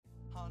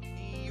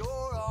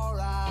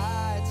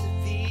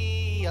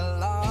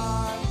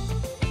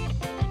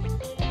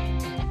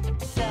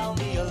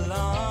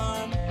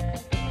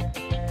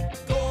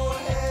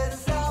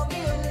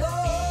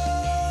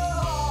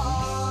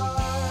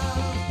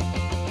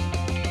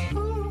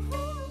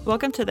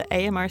Welcome to the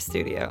AMR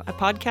Studio, a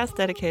podcast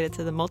dedicated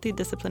to the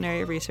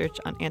multidisciplinary research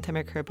on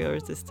antimicrobial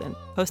resistance,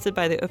 hosted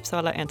by the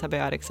Uppsala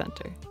Antibiotic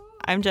Center.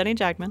 I'm Jenny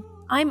Jagman.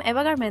 I'm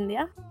Eva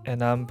Garmendia.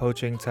 And I'm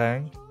Poching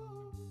Tang.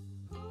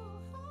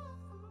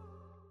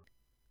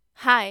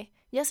 Hi,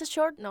 just a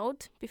short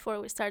note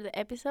before we start the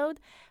episode.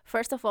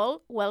 First of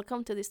all,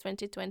 welcome to this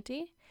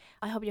 2020.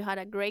 I hope you had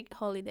a great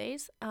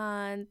holidays,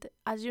 and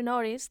as you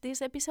noticed,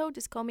 this episode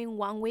is coming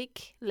 1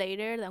 week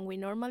later than we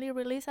normally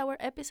release our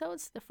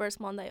episodes, the first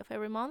Monday of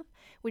every month.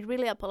 We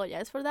really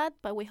apologize for that,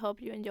 but we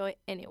hope you enjoy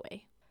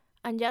anyway.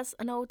 And just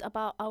a note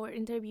about our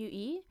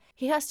interviewee.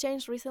 He has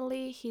changed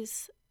recently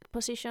his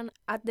position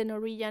at the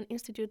Norwegian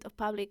Institute of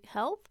Public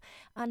Health,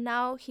 and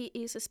now he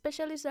is a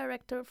Specialist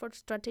Director for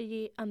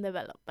Strategy and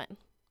Development.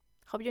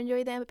 Hope you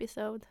enjoy the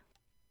episode.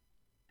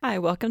 Hi,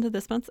 welcome to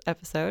this month's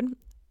episode.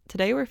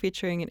 Today we're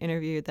featuring an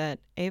interview that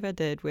Eva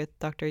did with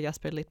Dr.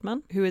 Jasper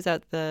Littmann, who is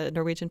at the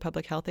Norwegian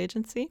Public Health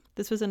Agency.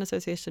 This was in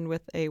association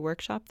with a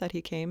workshop that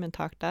he came and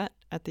talked at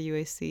the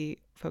UAC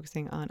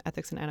focusing on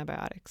ethics and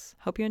antibiotics.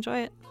 Hope you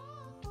enjoy it.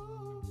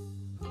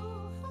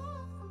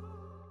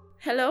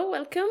 Hello,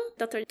 welcome,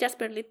 Dr.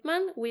 Jasper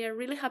Littmann. We are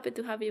really happy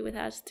to have you with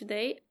us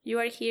today. You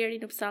are here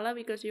in Uppsala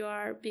because you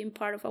are being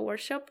part of a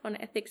workshop on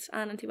ethics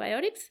and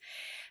antibiotics.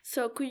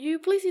 So could you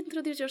please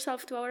introduce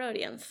yourself to our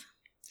audience?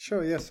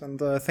 Sure, yes, and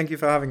thank you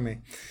for having me.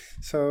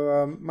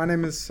 So my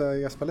name is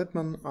Jasper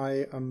Littmann.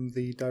 I am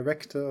the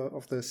director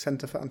of the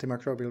Center for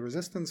Antimicrobial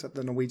Resistance at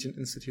the Norwegian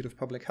Institute of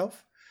Public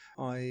Health.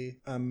 I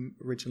am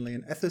originally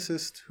an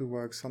ethicist who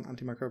works on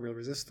antimicrobial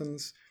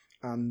resistance,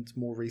 and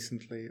more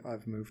recently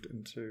I've moved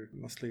into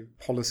mostly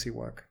policy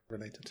work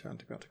related to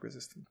antibiotic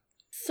resistance.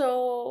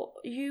 So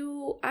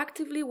you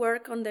actively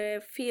work on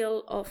the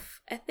field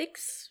of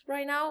ethics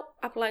right now,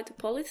 applied to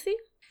policy.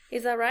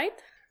 Is that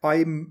right?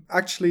 I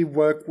actually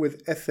work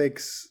with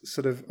ethics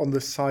sort of on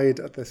the side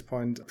at this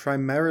point.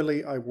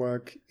 Primarily, I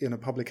work in a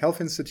public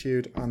health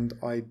institute and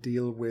I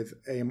deal with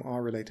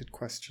AMR-related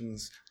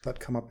questions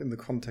that come up in the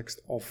context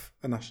of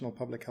a national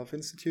public health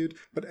institute.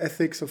 But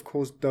ethics, of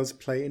course, does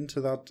play into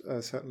that,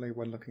 certainly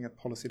when looking at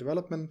policy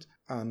development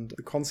and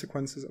the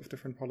consequences of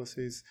different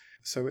policies.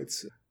 So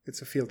it's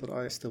a field that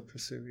I still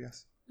pursue,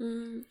 yes.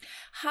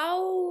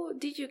 How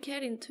did you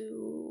get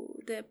into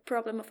the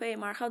problem of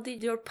AMR? How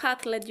did your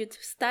path lead you to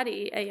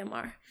study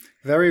AMR?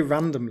 Very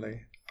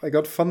randomly. I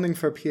got funding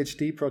for a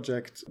PhD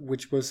project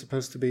which was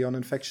supposed to be on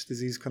infectious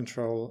disease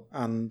control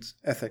and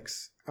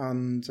ethics.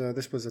 And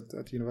this was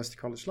at University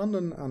College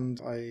London,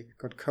 and I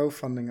got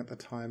co-funding at the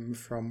time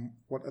from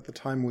what at the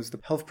time was the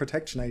Health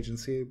Protection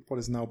Agency, what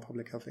is now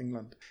Public Health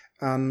England.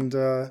 And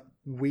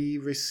we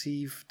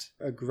received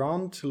a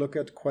grant to look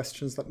at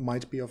questions that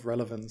might be of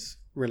relevance,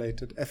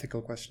 related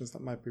ethical questions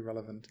that might be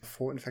relevant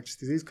for infectious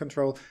disease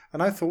control.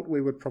 And I thought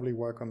we would probably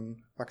work on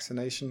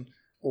vaccination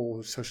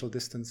or social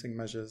distancing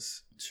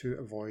measures to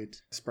avoid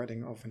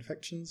spreading of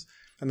infections.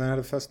 And then I had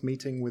a first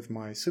meeting with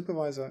my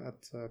supervisor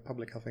at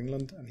Public Health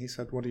England, and he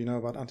said, "What do you know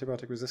about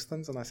antibiotic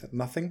resistance?" And I said,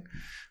 "Nothing."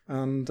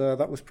 And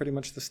that was pretty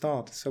much the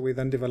start. So we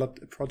then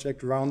developed a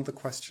project around the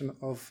question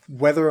of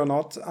whether or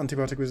not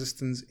antibiotic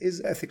resistance is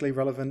ethically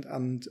relevant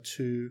and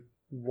to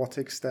what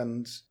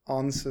extent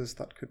answers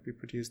that could be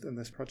produced in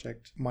this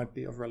project might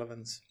be of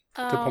relevance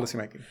to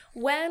policymaking.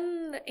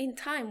 When in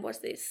time was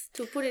this,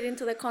 to put it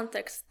into the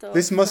context of...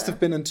 This must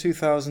have been in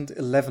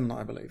 2011,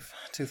 I believe.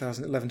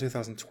 2011,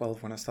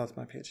 2012, when I started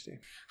my PhD.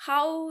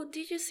 How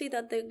did you see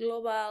that the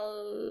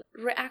global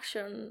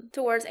reaction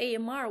towards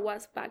AMR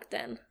was back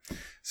then?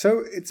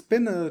 So it's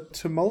been a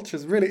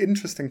tumultuous, really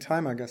interesting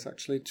time, I guess,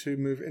 actually, to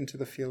move into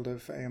the field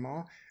of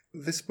AMR.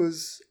 This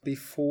was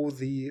before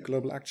the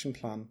Global Action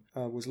Plan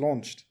was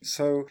launched.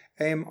 So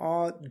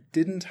AMR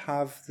didn't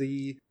have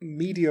the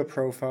media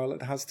profile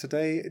it has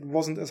today. It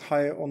wasn't as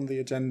high on the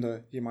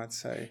agenda, you might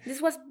say.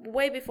 This was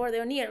way before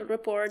the O'Neill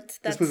report.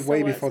 This was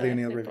way before the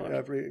O'Neill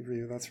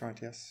review, that's right,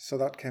 yes. So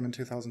that came in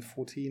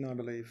 2014, I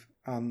believe.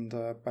 And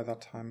by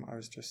that time, I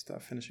was just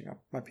finishing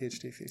up my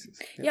PhD thesis.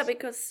 Yes. Yeah,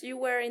 because you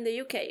were in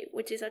the UK,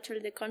 which is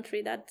actually the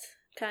country that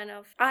kind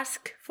of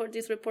ask for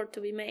this report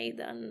to be made,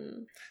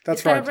 and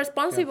that's it's kind right. of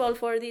responsible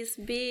for this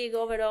big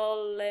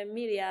overall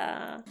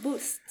media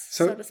boost,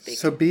 so to speak.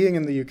 So being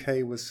in the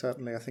UK was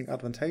certainly, I think,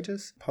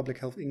 advantageous. Public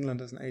Health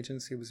England as an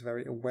agency was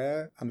very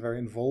aware and very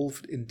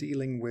involved in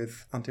dealing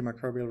with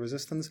antimicrobial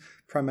resistance,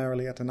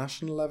 primarily at a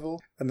national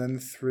level. And then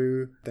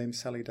through Dame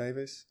Sally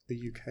Davies, the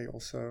UK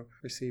also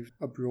received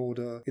a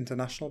broader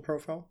international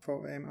profile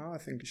for AMR. I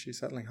think she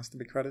certainly has to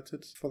be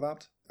credited for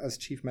that. As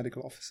Chief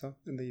Medical Officer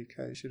in the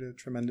UK, she did a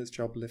tremendous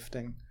job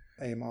lifting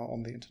AMR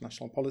on the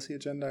international policy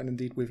agenda. And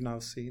indeed, we've now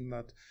seen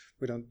that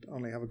we don't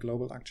only have a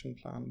global action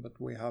plan, but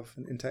we have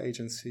an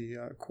interagency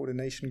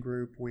coordination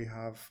group. We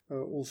have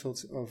all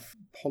sorts of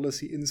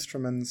policy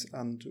instruments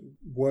and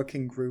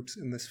working groups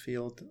in this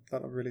field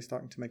that are really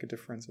starting to make a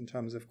difference in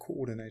terms of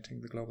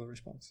coordinating the global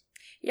response.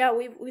 Yeah,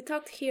 we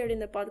talked here in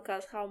the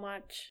podcast how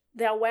much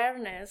the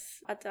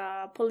awareness at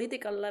a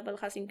political level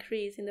has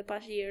increased in the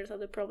past years of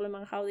the problem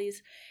and how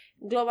this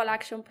global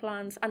action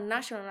plans and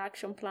national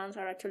action plans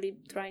are actually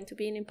trying to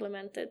be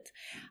implemented.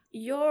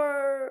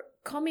 You're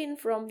coming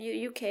from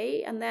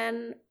UK, and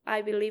then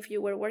I believe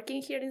you were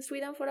working here in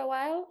Sweden for a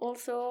while,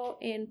 also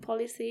in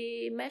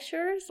policy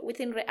measures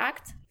within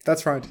REACT.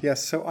 That's right,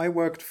 yes. So I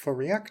worked for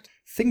REACT,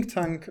 think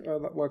tank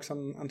that works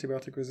on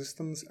antibiotic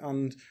resistance,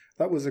 and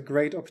that was a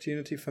great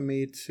opportunity for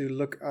me to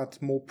look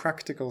at more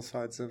practical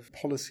sides of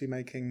policy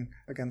making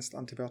against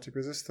antibiotic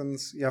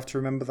resistance. You have to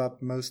remember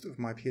that most of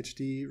my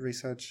PhD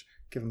research,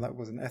 given that it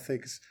was in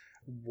ethics,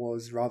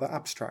 was rather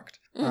abstract.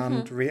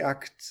 And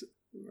REACT,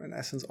 in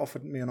essence,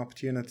 offered me an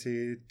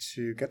opportunity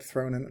to get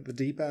thrown in at the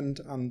deep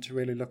end and to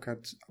really look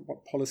at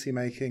what policy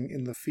making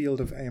in the field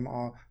of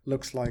AMR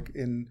looks like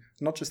in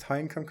not just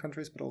high-income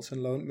countries, but also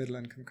in low and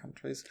middle-income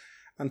countries,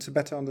 and to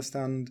better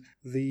understand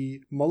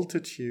the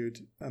multitude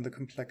and the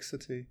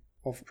complexity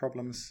of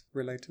problems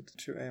related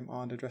to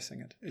AMR and addressing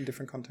it in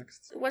different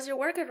contexts. Was your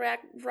work at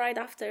REACT right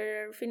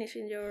after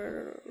finishing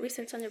your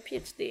research on your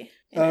PhD?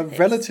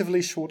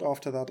 Relatively short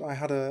after that. I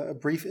had a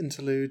brief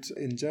interlude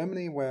in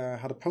Germany where I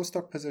had a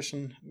postdoc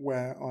position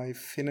where I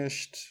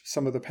finished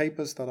some of the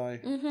papers that I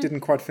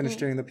didn't quite finish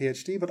during the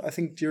PhD, but I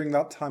think during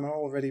that time I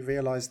already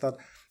realized that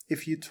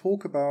if you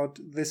talk about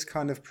this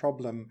kind of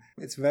problem,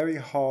 it's very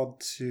hard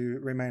to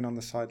remain on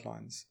the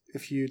sidelines.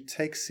 If you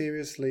take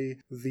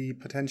seriously the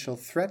potential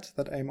threat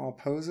that AMR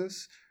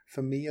poses,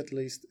 for me at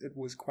least, it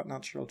was quite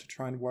natural to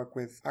try and work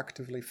with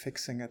actively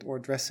fixing it or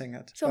addressing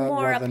it. So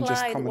more rather than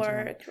just applied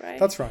commenting work, right?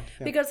 That's right.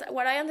 Yeah. Because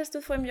what I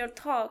understood from your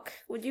talk,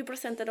 when you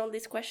presented all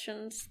these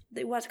questions,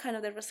 it was kind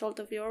of the result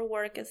of your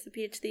work as a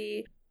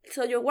PhD.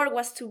 So your work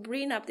was to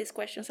bring up these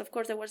questions. Of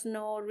course, there was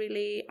no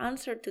really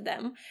answer to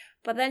them.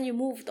 But then you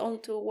moved on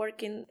to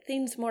working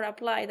things more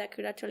applied that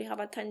could actually have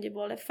a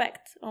tangible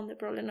effect on the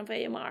problem of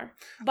AMR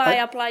by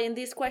applying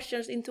these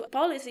questions into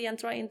policy and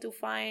trying to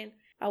find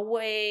a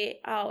way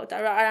out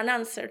or an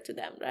answer to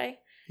them, right?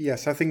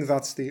 Yes, I think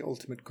that's the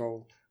ultimate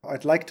goal.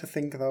 I'd like to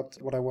think that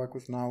what I work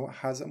with now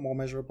has a more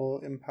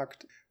measurable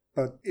impact,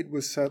 but it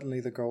was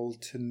certainly the goal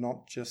to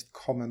not just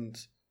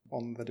comment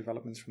on the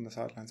developments from the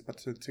sidelines, but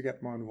to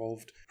get more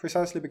involved,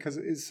 precisely because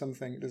it is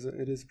something,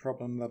 it is a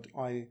problem that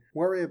I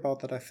worry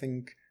about, that I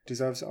think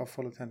deserves our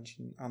full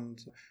attention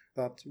and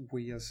that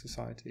we as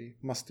society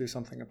must do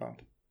something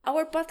about.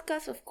 Our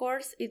podcast, of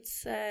course,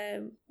 it's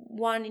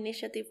one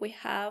initiative we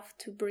have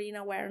to bring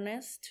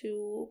awareness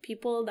to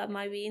people that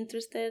might be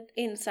interested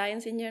in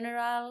science in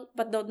general,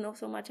 but don't know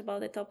so much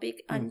about the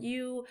topic. And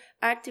you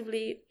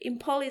actively, in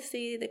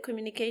policy, the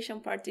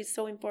communication part is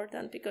so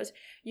important because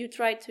you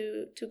try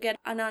to get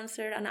an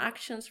answer and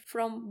actions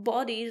from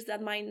bodies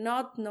that might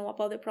not know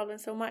about the problem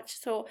so much.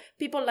 So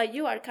people like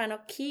you are kind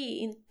of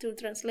key into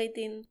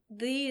translating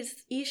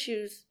these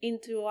issues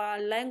into a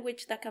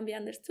language that can be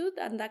understood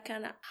and that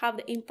can have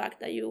the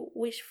impact that you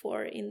wish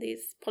for in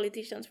these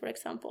politicians, for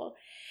example.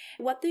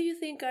 What do you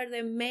think are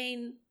the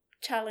main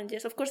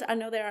challenges? Of course, I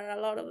know there are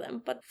a lot of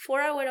them, but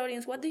for our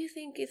audience, what do you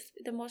think is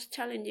the most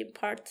challenging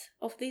part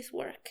of this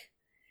work?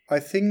 I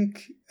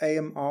think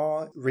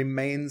AMR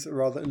remains a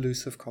rather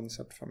elusive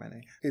concept for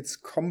many. It's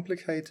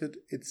complicated.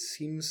 It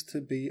seems to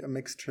be a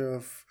mixture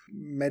of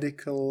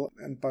medical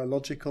and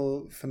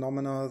biological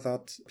phenomena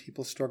that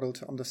people struggle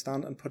to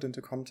understand and put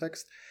into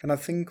context. And I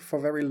think for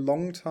a very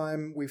long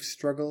time, we've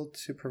struggled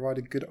to provide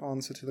a good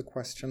answer to the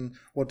question,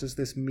 what does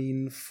this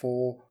mean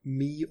for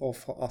me or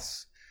for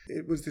us?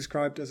 It was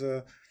described as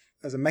a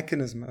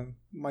mechanism, a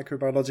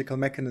microbiological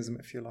mechanism,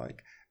 if you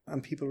like.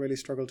 And people really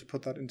struggle to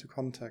put that into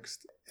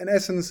context. In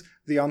essence,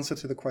 the answer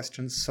to the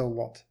question, so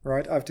what,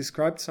 right? I've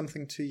described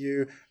something to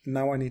you,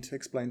 now I need to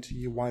explain to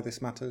you why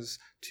this matters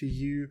to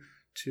you,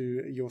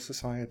 to your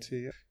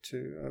society,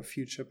 to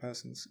future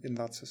persons in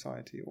that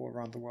society or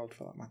around the world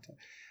for that matter.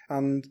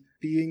 And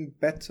being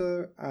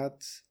better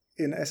at,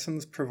 in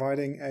essence,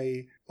 providing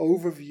a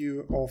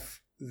overview of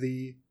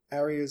the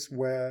areas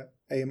where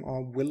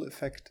AMR will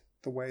affect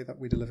the way that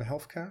we deliver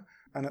healthcare,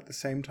 and at the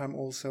same time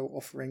also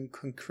offering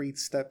concrete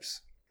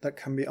steps that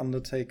can be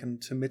undertaken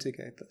to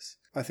mitigate this.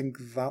 I think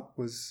that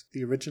was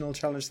the original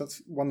challenge.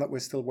 That's one that we're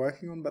still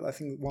working on, but I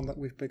think one that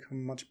we've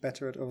become much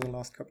better at over the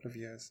last couple of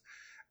years.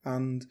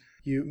 And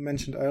you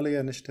mentioned earlier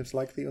initiatives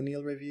like the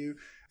O'Neill Review.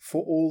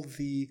 For all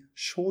the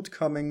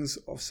shortcomings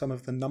of some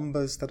of the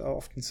numbers that are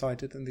often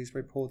cited in these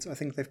reports, I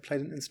think they've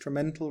played an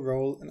instrumental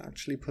role in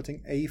actually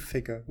putting a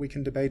figure. We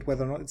can debate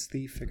whether or not it's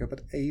the figure,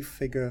 but a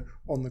figure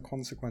on the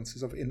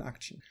consequences of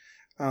inaction.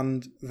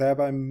 And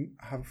thereby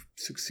have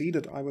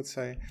succeeded, I would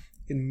say,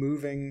 in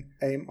moving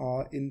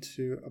AMR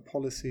into a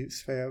policy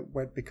sphere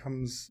where it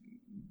becomes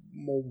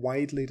more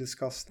widely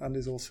discussed and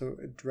is also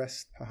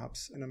addressed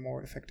perhaps in a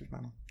more effective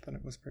manner than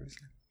it was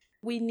previously.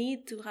 We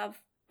need to have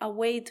a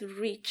way to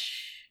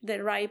reach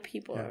the right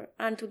people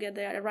and to get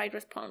the right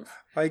response.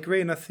 I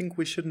agree, and I think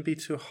we shouldn't be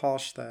too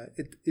harsh there.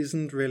 It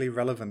isn't really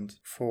relevant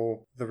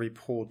for the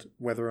report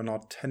whether or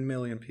not 10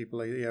 million people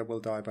a year will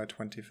die by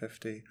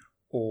 2050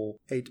 or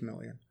 8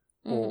 million.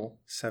 Or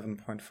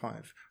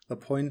 7.5. The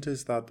point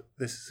is that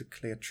this is a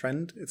clear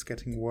trend, it's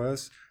getting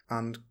worse,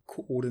 and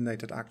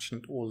coordinated action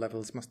at all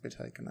levels must be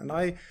taken. And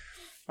I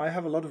I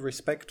have a lot of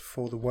respect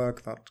for the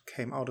work that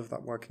came out of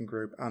that working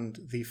group and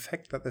the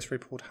effect that this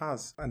report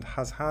has and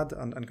has had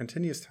and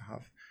continues to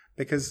have.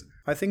 Because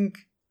I think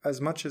as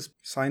much as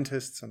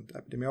scientists and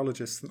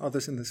epidemiologists and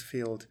others in this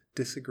field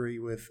disagree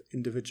with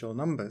individual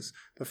numbers,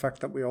 the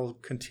fact that we all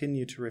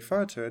continue to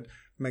refer to it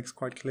makes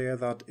quite clear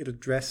that it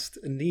addressed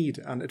a need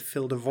and it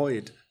filled a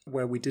void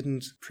where we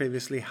didn't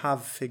previously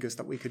have figures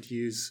that we could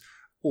use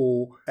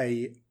or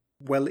a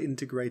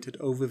well-integrated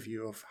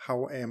overview of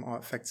how AMR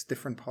affects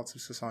different parts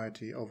of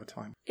society over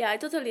time. Yeah, I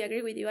totally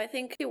agree with you. I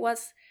think it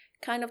was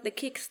kind of the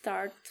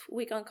kickstart,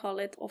 we can call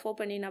it, of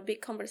opening a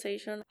big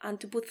conversation and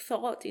to put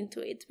thought into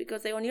it.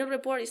 Because the O'Neill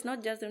report is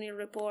not just the O'Neill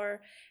report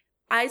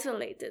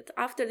isolated.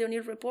 After the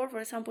O'Neill report, for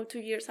example, 2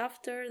 years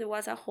after, there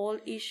was a whole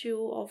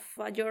issue of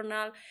a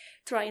journal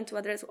trying to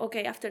address,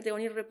 okay, after the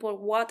O'Neill report,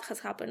 what has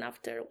happened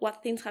after?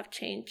 What things have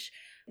changed?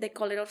 They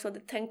call it also the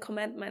 10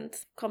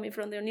 Commandments coming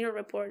from the O'Neill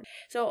report.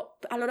 So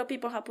a lot of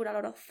people have put a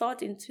lot of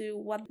thought into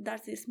what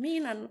does this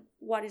mean and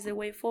what is the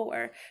way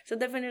forward. So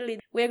definitely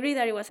we agree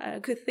that it was a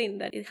good thing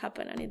that it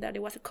happened and that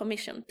it was a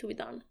commission to be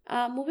done.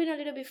 Moving a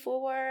little bit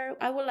forward,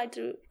 I would like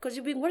to, because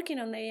you've been working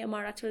on the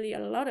AMR actually a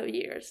lot of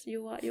years.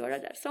 You are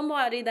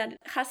somebody that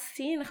has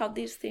seen how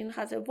this thing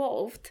has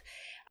evolved.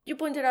 You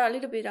pointed out a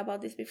little bit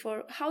about this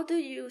before. How do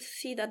you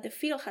see that the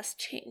field has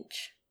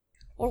changed?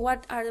 Or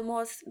what are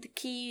the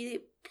key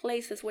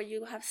places where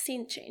you have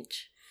seen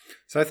change?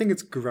 So I think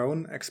it's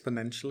grown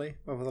exponentially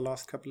over the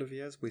last couple of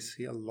years. We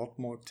see a lot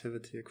more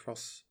activity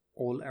across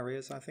all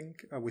areas, I think.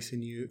 We see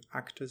new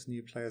actors,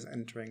 new players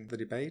entering the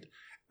debate.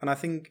 And I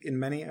think in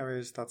many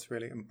areas that's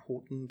really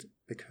important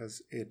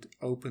because it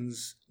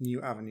opens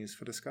new avenues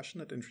for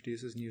discussion. It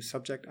introduces new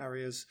subject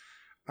areas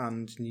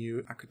and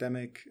new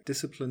academic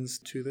disciplines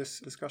to this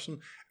discussion.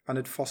 And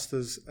it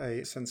fosters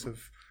a sense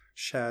of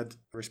shared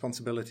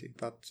responsibility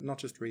that not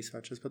just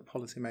researchers but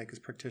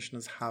policymakers,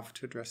 practitioners have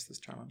to address this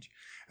challenge.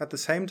 At the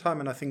same time,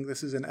 and I think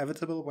this is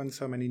inevitable when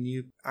so many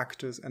new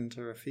actors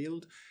enter a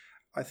field,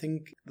 I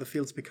think the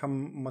fields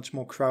become much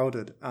more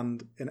crowded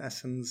and in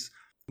essence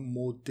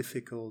more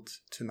difficult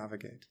to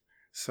navigate.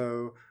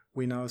 So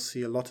we now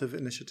see a lot of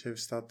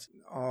initiatives that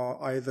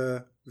are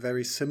either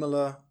very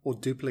similar or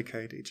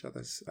duplicate each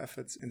other's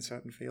efforts in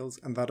certain fields,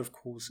 and that of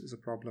course is a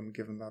problem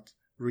given that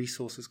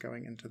resources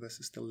going into this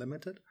is still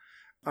limited.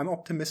 I'm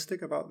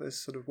optimistic about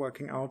this sort of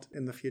working out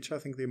in the future. I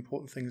think the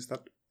important thing is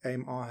that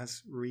AMR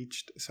has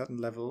reached a certain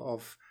level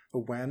of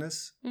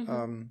awareness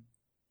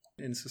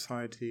in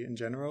society in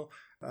general,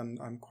 and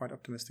I'm quite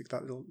optimistic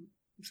that it'll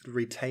sort of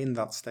retain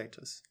that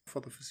status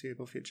for the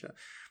foreseeable future.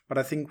 But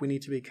I think we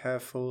need to be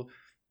careful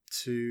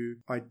to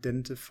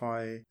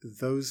identify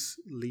those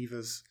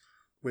levers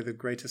with the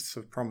greatest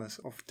sort of promise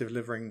of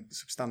delivering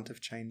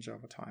substantive change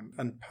over time.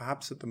 And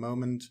perhaps at the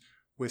moment,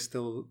 we're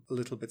still a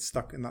little bit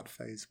stuck in that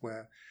phase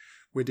where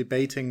we're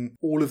debating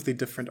all of the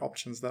different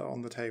options that are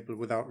on the table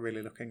without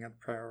really looking at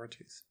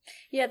priorities.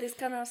 Yeah, this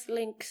kind of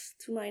links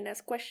to my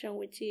next question,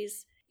 which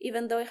is,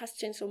 even though it has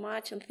changed so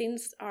much and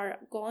things are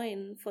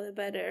going for the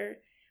better,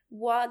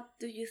 what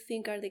do you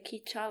think are the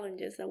key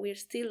challenges that we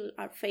still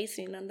are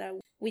facing and that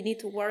we need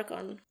to work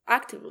on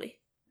actively?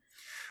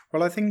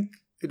 Well, I think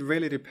it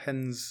really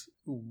depends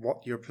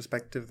what your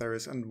perspective there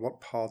is and what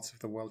parts of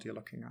the world you're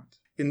looking at.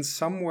 In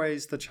some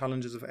ways, the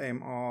challenges of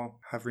AMR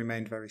have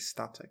remained very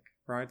static,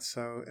 right?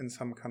 So in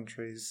some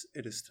countries,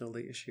 it is still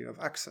the issue of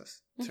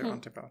access to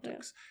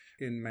antibiotics.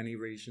 Yeah. In many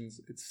regions,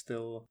 it's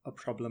still a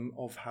problem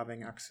of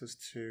having access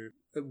to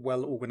a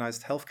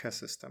well-organized healthcare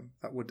system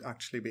that would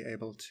actually be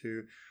able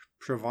to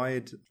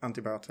provide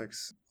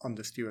antibiotics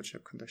under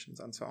stewardship conditions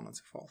and so on and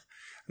so forth.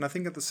 And I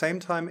think at the same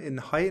time, in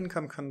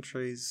high-income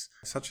countries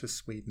such as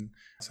Sweden,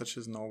 such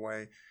as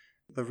Norway,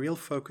 the real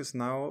focus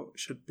now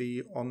should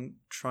be on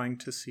trying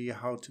to see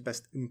how to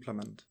best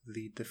implement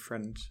the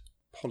different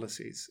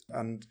policies.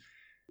 And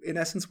in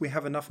essence, we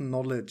have enough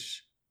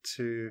knowledge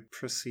to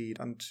proceed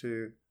and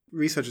to...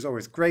 Research is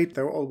always great.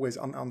 There are always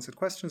unanswered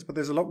questions, but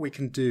there's a lot we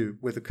can do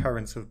with the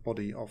current sort of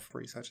body of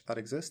research that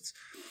exists.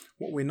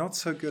 What we're not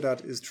so good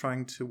at is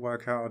trying to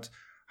work out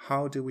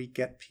how do we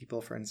get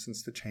people, for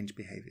instance, to change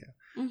behavior?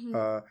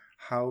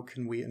 How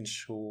can we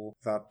ensure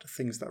that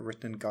things that are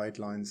written in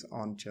guidelines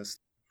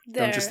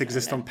don't just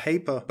exist on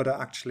paper, but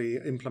are actually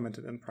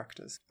implemented in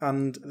practice.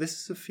 And this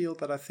is a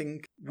field that I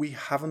think we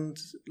haven't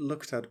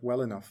looked at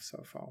well enough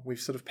so far. We've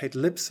sort of paid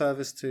lip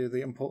service to the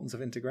importance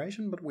of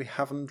integration, but we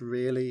haven't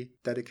really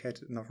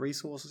dedicated enough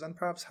resources and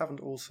perhaps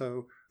haven't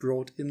also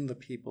brought in the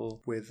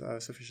people with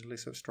a sufficiently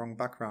sort of strong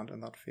background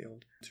in that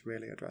field to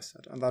really address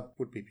it. And that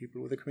would be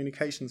people with a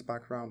communications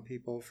background,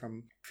 people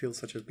from fields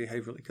such as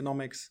behavioral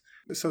economics,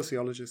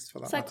 sociologists for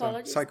that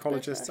matter.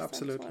 Psychologists,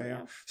 absolutely,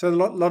 yeah. So a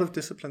lot of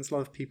disciplines, a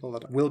lot of people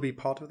that will be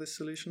part of this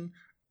solution.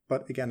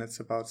 But again, it's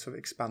about sort of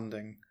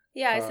expanding.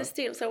 Yeah, it's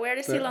still. So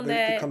we're still on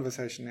the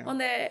conversation.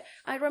 Yeah.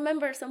 I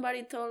remember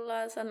somebody told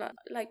us, and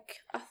like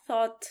a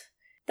thought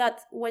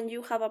that when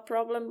you have a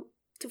problem,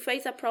 to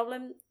face a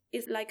problem,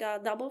 is like a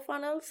double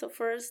funnel. So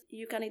first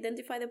you can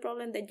identify the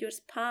problem, then you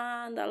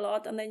expand a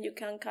lot, and then you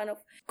can kind of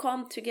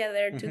come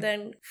together to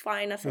then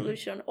find a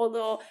solution.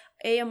 Although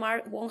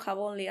AMR won't have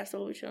only a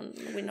solution.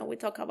 We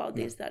talk about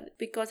this, that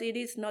because it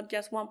is not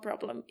just one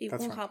problem, it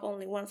won't have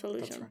only one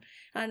solution.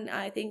 And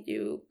I think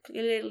you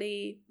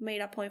clearly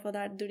made a point for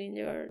that during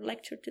your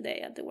lecture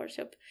today at the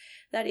workshop,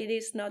 that it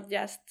is not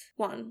just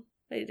one.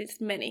 It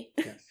is many.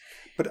 Yes.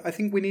 But I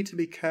think we need to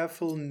be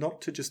careful not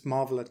to just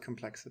marvel at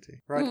complexity,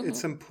 right?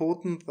 It's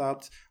important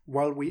that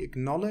while we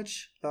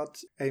acknowledge that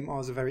AMR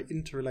is a very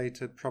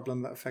interrelated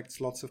problem that affects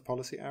lots of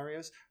policy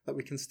areas, that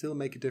we can still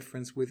make a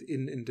difference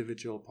within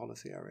individual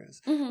policy areas.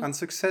 And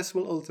success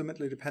will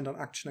ultimately depend on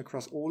action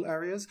across all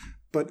areas,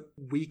 but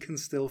we can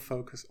still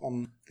focus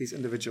on these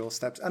individual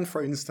steps. And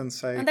for instance,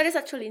 say... And that is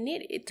actually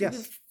needed to be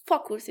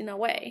focused in a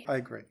way. I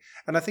agree.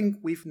 And I think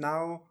we've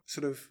now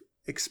sort of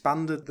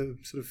expanded the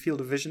sort of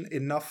field of vision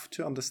enough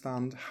to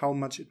understand how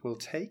much it will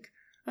take.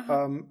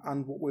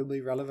 And what will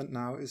be relevant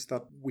now is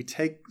that we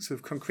take sort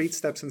of concrete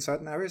steps in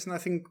certain areas. And I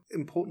think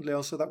importantly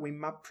also that we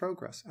map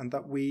progress and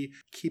that we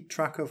keep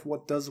track of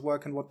what does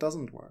work and what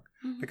doesn't work.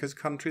 Because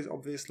countries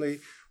obviously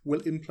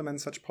will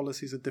implement such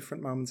policies at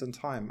different moments in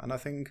time. And I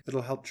think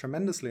it'll help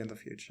tremendously in the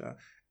future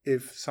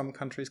if some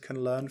countries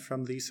can learn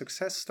from these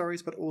success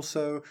stories, but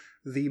also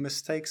the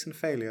mistakes and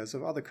failures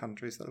of other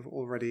countries that have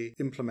already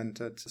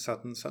implemented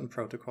certain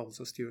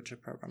protocols or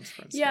stewardship programs,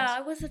 for instance. Yeah,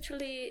 I was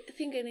actually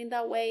thinking in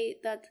that way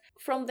that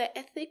from the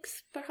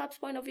ethics, perhaps,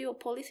 point of view or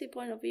policy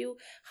point of view,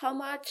 how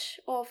much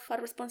of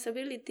a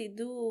responsibility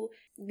do,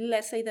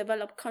 let's say,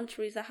 developed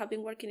countries that have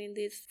been working in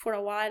this for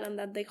a while and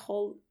that they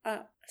hold a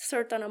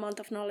certain amount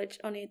of knowledge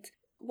on it,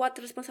 what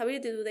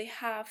responsibility do they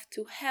have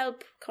to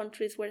help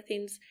countries where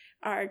things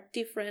are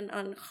different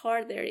and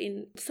harder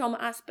in some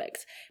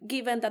aspects,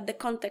 given that the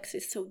context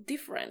is so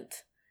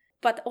different?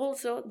 But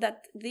also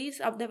that these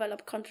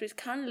developed countries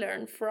can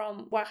learn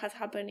from what has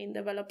happened in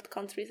developed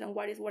countries and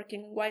what is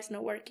working, why is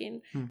not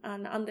working,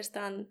 and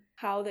understand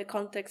how the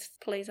context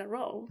plays a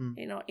role,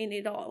 in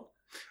it all.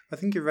 I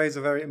think you raise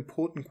a very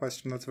important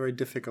question that's very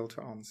difficult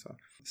to answer.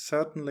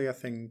 Certainly, I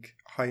think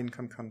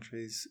high-income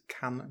countries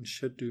can and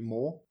should do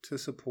more to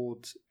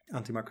support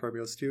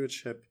antimicrobial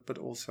stewardship, but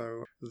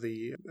also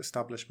the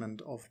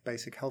establishment of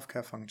basic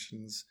healthcare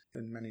functions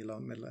in many low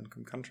and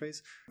middle-income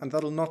countries. And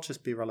that'll not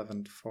just be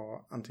relevant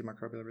for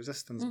antimicrobial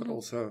resistance, but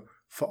also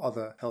for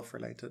other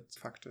health-related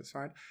factors,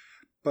 right?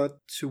 But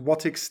to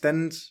what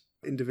extent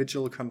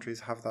individual countries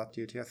have that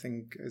duty, I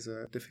think, is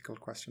a difficult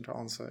question to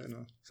answer in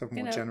a sort of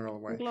more general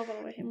way.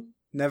 Global way.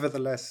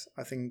 Nevertheless,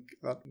 I think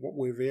that what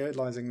we're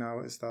realizing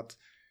now is that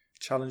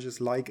challenges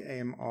like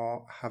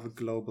AMR have a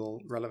global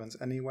relevance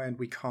anyway, and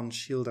we can't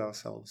shield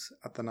ourselves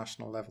at the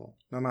national level.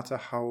 No matter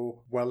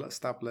how well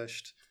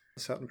established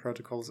certain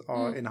protocols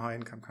are in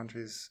high-income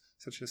countries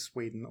such as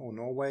Sweden or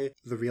Norway,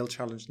 the real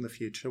challenge in the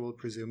future will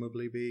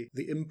presumably be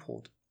the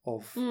import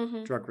of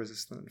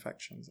drug-resistant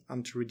infections.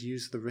 And to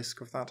reduce the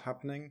risk of that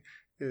happening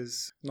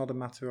is not a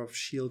matter of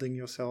shielding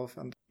yourself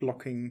and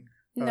blocking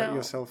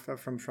yourself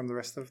from the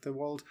rest of the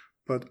world,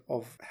 but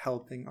of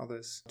helping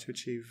others to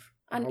achieve,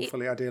 and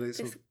hopefully, ideally,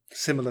 sort of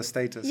similar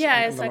status.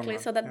 Yeah, exactly.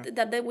 So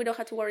that we don't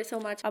have to worry so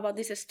much about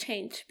this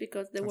exchange,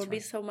 because there will be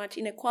so much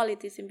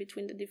inequalities in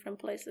between the different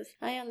places.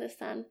 I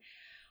understand.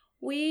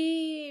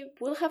 We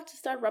will have to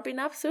start wrapping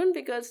up soon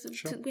because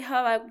we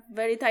have a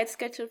very tight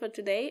schedule for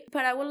today.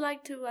 But I would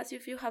like to ask you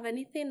if you have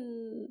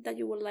anything that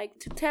you would like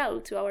to tell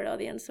to our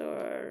audience,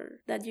 or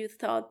that you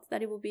thought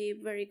that it would be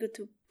very good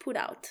to put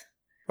out.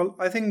 Well,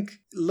 I think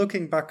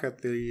looking back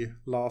at the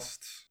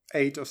last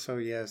 8 or so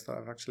years that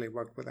I've actually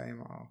worked with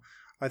AMR,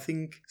 I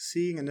think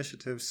seeing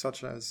initiatives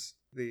such as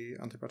the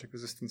Antibiotic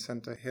Resistance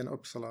Center here in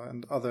Uppsala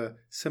and other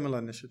similar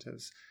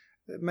initiatives,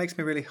 it makes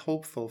me really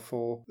hopeful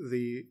for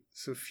the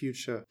sort of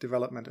future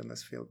development in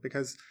this field.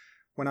 Because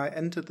when I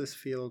entered this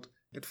field,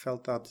 it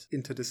felt that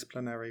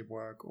interdisciplinary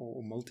work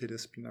or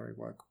multidisciplinary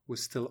work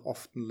was still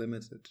often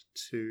limited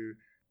to,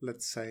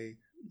 let's say,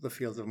 the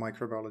fields of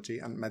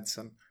microbiology and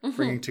medicine.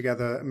 Bringing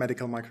together a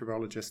medical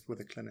microbiologist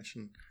with a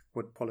clinician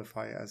would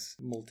qualify as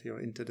multi or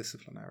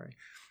interdisciplinary.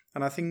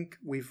 And I think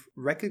we've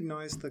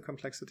recognized the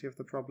complexity of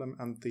the problem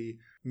and the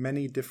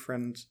many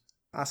different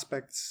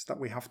aspects that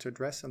we have to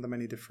address and the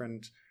many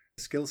different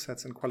skill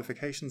sets and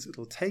qualifications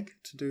it'll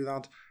take to do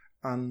that,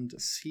 and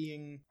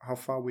seeing how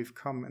far we've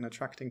come in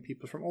attracting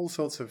people from all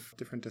sorts of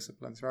different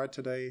disciplines, right?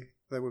 Today,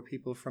 there were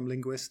people from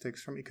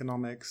linguistics, from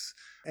economics,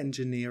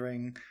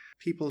 engineering,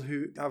 people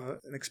who have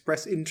an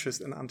express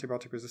interest in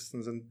antibiotic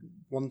resistance and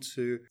want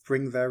to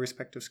bring their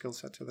respective skill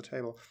set to the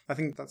table. I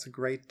think that's a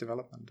great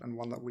development and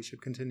one that we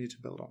should continue to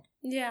build on.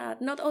 Yeah,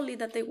 not only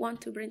that they want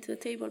to bring to the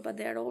table, but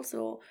they're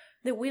also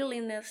the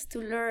willingness to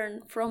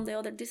learn from the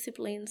other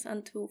disciplines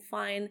and to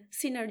find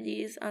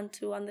synergies and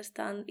to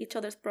understand each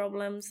other's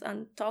problems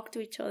and talk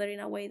to each other in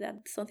a way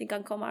that something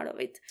can come out of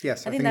it.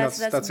 Yes, I think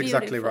that's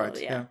exactly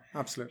right. Yeah,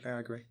 absolutely, I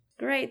agree.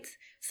 Great.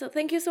 So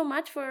thank you so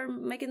much for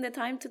making the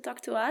time to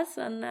talk to us,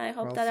 and I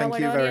hope that our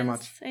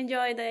audience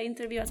enjoyed the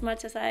interview as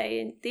much as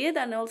I did,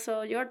 and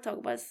also your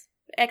talk was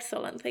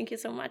Excellent. Thank you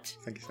so much.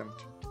 Thank you so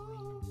much.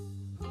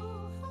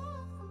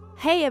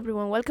 Hey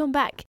everyone, welcome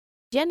back.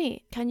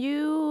 Jenny, can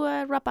you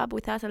wrap up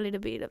with us a little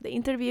bit of the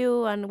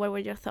interview and what were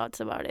your thoughts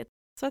about it?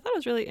 So I thought it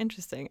was really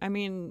interesting. I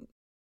mean,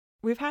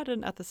 we've had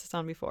an ethicist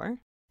on before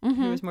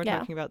who was more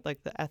talking about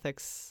like the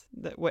ethics,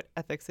 what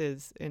ethics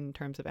is in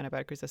terms of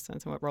antibiotic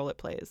resistance and what role it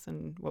plays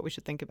and what we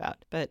should think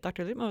about. But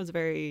Dr. Littmann was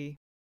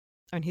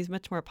he's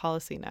much more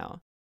policy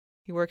now.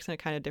 He works in a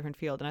kind of different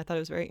field. And I thought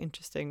it was very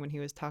interesting when he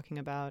was talking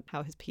about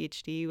how his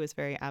PhD was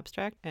very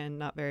abstract and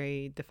not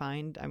very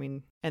defined. I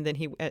mean, and then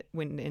he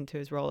went into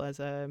his role as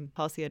a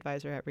policy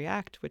advisor at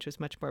REACT, which was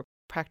much more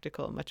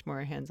practical, much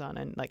more hands-on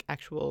and like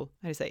actual,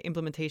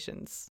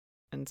 implementations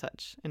and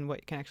such and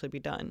what can actually be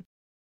done.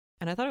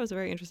 And I thought it was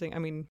very interesting. I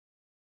mean,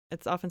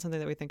 it's often something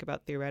that we think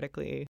about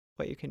theoretically,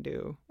 what you can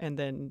do, and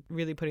then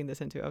really putting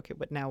this into, okay,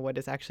 but now what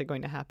is actually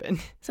going to happen?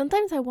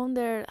 Sometimes I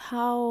wonder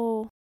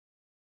how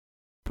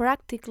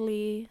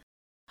practically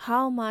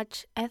how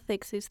much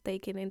ethics is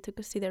taken into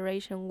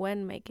consideration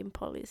when making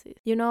policies.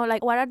 You know,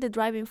 like what are the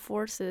driving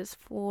forces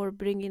for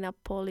bringing a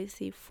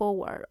policy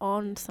forward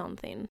on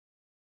something?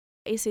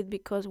 Is it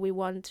because we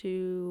want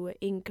to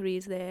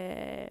increase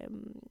the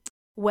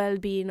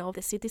well-being of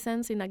the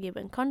citizens in a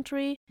given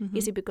country? Mm-hmm.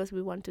 Is it because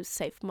we want to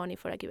save money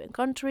for a given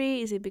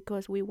country? Is it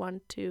because we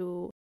want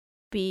to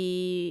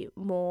be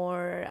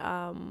more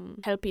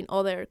helping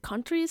other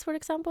countries, for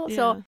example? Yeah.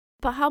 So,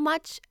 but how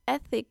much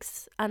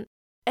ethics and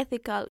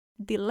ethical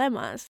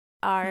dilemmas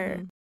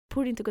are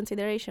put into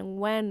consideration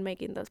when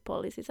making those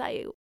policies?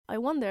 I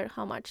wonder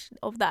how much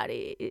of that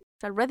is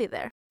already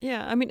there.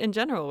 Yeah, I mean, in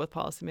general with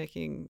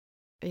policymaking,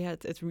 yeah,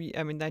 I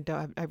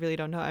really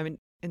don't know. I mean,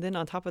 and then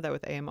on top of that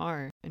with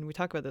AMR, and we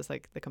talk about this,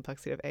 like the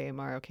complexity of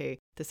AMR, okay,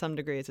 to some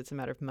degrees it's a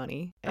matter of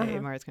money.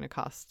 AMR is going to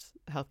cost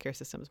healthcare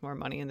systems more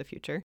money in the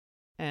future.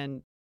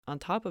 And on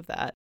top of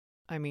that,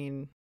 I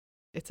mean,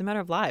 it's a matter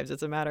of lives.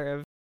 It's a matter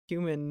of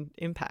human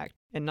impact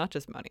and not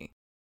just money.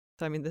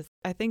 So, I mean,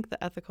 I think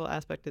the ethical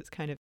aspect is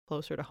kind of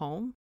closer to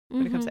home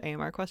when it comes to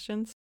AMR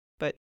questions,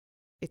 but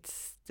it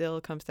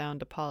still comes down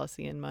to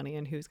policy and money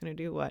and who's going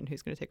to do what and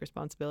who's going to take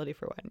responsibility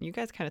for what. And you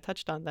guys kind of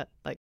touched on that,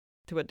 like,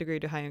 to what degree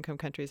do high-income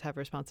countries have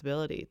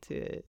responsibility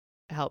to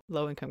help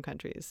low-income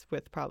countries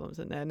with problems?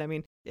 And then, I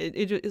mean,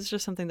 it's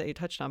just something that you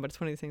touched on, but it's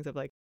one of these things of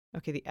like,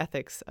 okay, the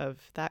ethics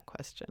of that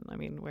question. I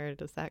mean, where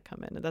does that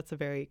come in? And that's a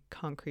very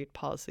concrete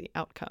policy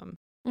outcome,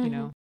 you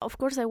know? Of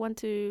course, I want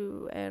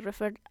to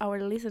refer our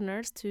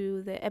listeners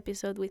to the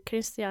episode with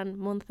Christian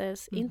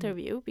Munce's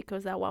interview,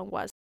 because that one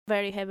was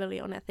very heavily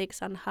on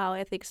ethics and how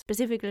ethics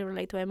specifically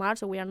relate to AMR,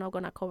 so we are not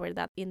going to cover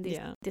that in this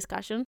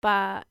discussion.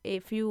 But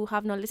if you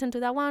have not listened to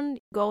that one,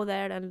 go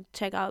there and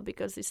check out,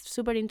 because it's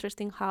super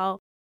interesting how,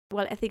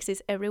 well, ethics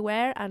is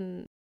everywhere,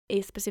 and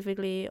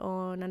specifically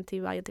on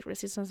antibiotic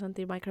resistance,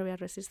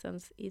 antimicrobial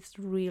resistance is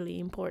really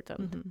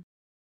important.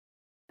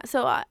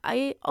 So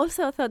I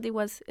also thought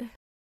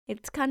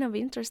it's kind of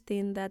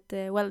interesting that,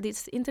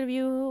 this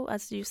interview,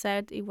 as you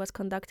said, it was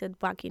conducted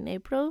back in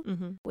April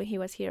when he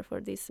was here for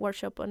this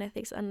workshop on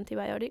ethics and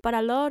antibiotics. But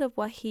a lot of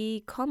what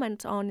he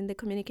comments on in the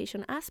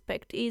communication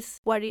aspect is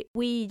what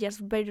we just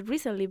very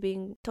recently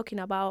been talking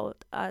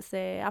about as the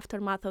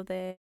aftermath of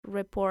the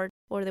report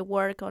or the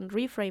work on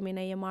reframing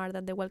AMR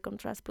that the Wellcome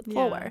Trust put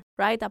forward,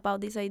 right?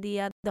 About this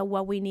idea that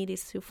what we need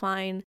is to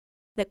find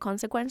the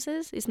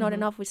consequences. It's not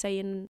enough with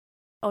saying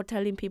or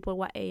telling people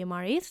what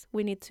AMR is.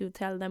 We need to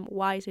tell them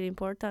why is it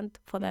important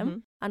for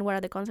them and what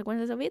are the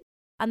consequences of it.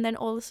 And then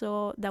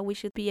also that we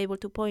should be able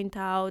to point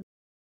out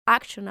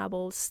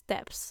actionable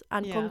steps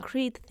and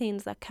concrete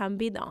things that can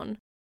be done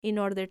in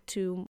order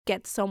to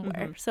get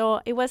somewhere.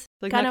 So it was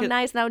like kind of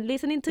nice now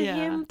listening to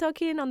him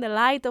talking on the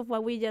light of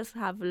what we just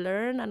have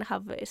learned and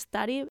have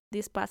studied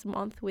this past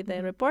month with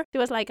the report. It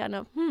was like kind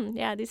of,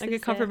 this like is a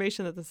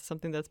confirmation that this is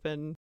something that's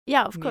been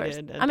of course.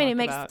 I mean, it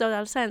makes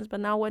total sense, but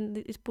now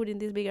when it's put in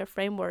this bigger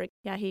framework,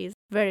 he is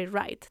very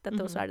right that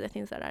those are the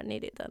things that are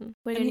needed, and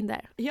we're getting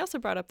there. He also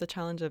brought up the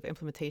challenge of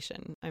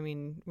implementation. I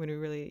mean, when we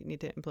really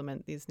need to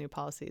implement these new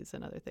policies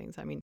and other things,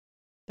 I mean,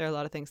 there are a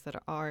lot of things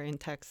that are in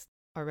text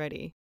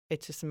already.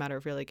 It's just a matter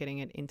of really getting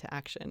it into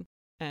action.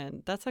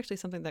 And that's actually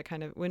something that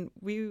kind of, when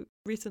we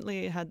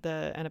recently had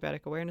the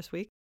Antibiotic Awareness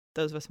Week,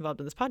 those of us involved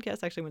in this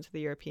podcast actually went to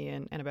the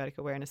European Antibiotic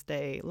Awareness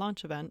Day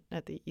launch event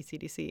at the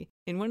ECDC.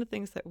 And one of the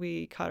things that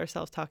we caught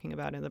ourselves talking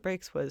about in the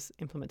breaks was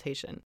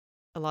implementation.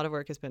 A lot of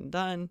work has been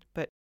done,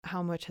 but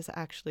how much has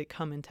actually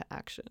come into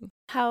action?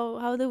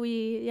 How do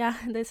we,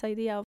 this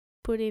idea of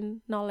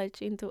putting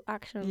knowledge into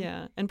action.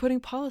 Yeah, and putting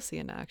policy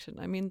into action.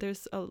 I mean, there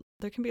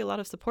can be a lot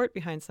of support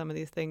behind some of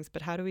these things,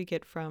 but how do we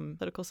get from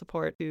political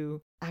support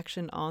to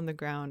action on the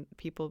ground,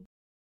 people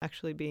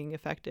actually being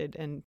affected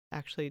and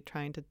actually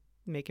trying to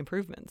make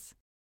improvements?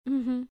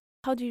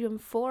 How do you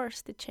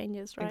enforce the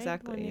changes, right?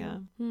 Exactly, yeah.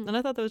 And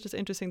I thought that was just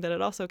interesting that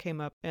it also came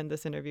up in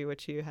this interview,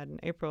 which you had in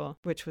April,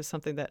 which was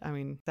something that, I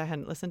mean, I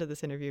hadn't listened to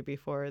this interview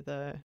before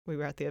we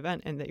were at the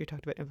event, and that you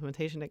talked about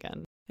implementation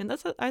again. And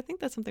I think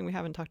that's something we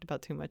haven't talked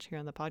about too much here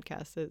on the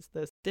podcast, is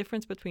this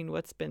difference between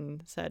what's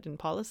been said in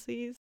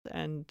policies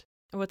and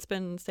what's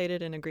been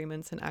stated in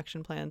agreements and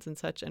action plans and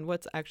such, and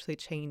what's actually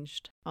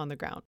changed on the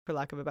ground, for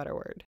lack of a better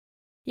word.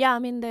 Yeah, I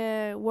mean,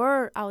 the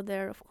word out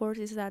there, of course,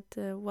 is that,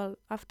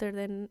 after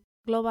the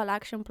global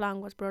action plan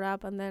was brought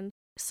up, and then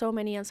so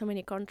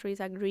many countries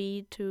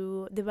agreed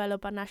to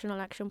develop a national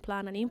action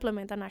plan and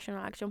implement a national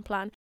action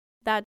plan,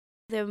 that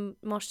the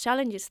most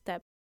challenging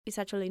step is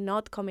actually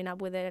not coming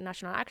up with a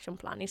national action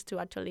plan, is to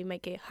actually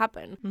make it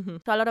happen. Mm-hmm.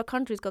 So a lot of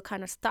countries got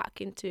kind of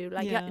stuck into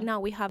Yeah. now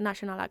we have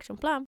national action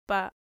plan,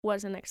 but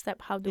what's the next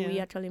step? How do we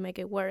Yeah. actually make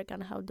it work,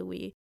 and how do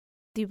we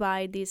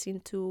divide this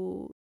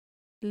into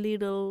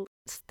little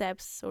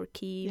steps or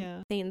key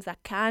Yeah. things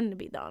that can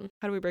be done?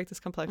 How do we break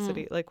this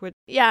complexity? Like what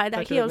Yeah, that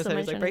Dr. he Littmann also said is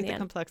mentioned like break in the the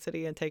end.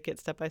 complexity and take it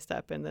step by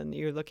step, and then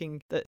you're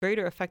looking, the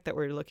greater effect that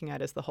we're looking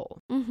at is the whole.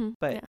 Mm-hmm.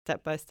 But yeah.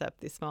 step by step,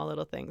 these small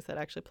little things that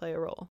actually play a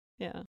role.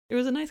 Yeah. It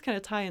was a nice kind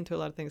of tie into a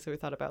lot of things that we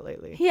thought about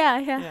lately.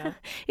 Yeah.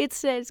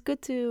 It's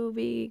good to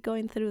be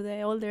going through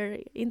the older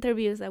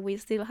interviews that we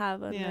still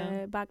have on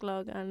the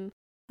backlog and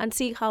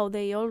see how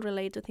they all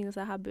relate to things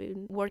that have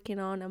been working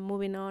on and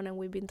moving on and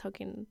we've been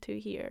talking to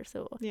here.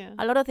 So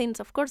a lot of things,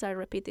 of course, are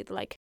repeated,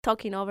 like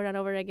talking over and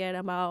over again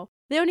about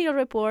the O'Neill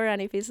report and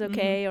if it's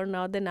okay or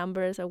not, the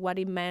numbers or what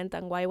it meant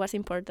and why it was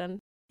important.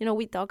 You know,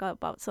 we talk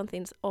about some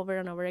things over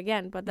and over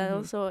again, but that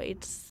also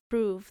it's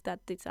proof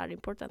that these are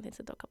important things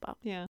to talk about.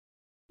 Yeah.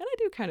 And I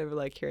do kind of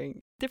like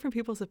hearing different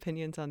people's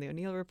opinions on the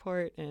O'Neill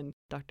report and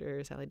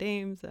Dr. Sally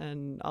Dames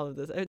and all of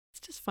this.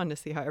 It's just fun to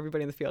see how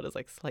everybody in the field is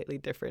like slightly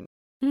different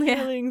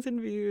feelings and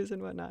views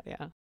and whatnot.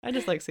 Yeah. I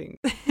just like seeing.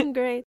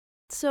 Great.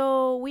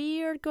 So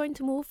we are going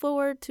to move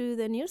forward to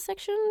the news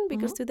section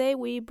because today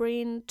we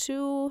bring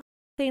two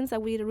things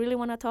that we really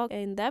want to talk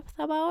in depth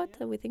about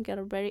that we think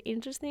are very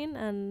interesting,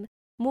 and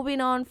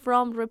moving on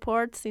from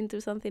reports into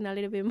something a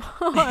little bit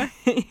more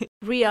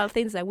real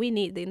things that we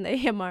need in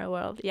the AMR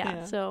world.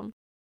 Yeah. So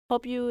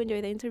hope you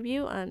enjoy the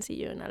interview and see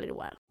you in a little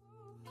while.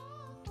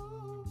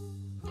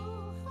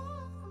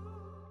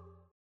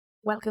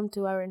 Welcome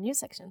to our news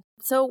section.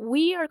 So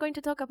we are going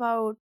to talk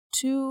about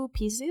two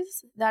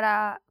pieces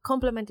that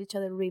complement each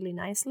other really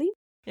nicely.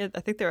 Yeah,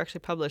 I think they were actually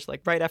published like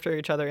right after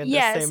each other in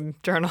the same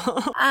journal.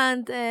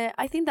 And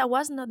I think that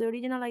was not the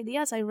original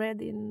idea, as I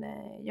read in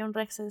John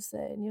Rex's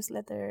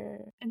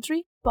newsletter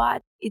entry,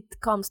 but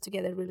it comes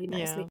together really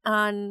nicely.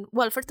 Yeah. And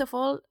well, first of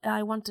all,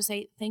 I want to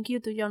say thank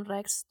you to John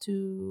Rex,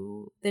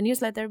 to the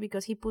newsletter,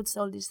 because he puts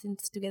all these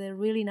things together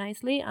really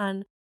nicely,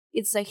 and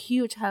it's a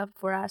huge help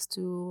for us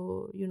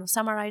to,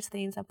 summarize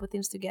things and put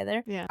things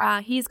together.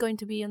 Yeah. He's going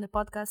to be on the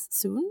podcast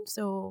soon,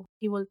 so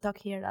he will talk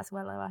here as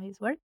well about his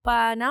work.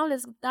 But now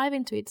let's dive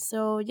into it.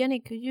 So,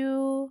 Jenny, could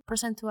you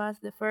present to us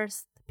the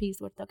first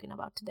piece we're talking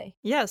about today?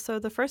 Yeah, so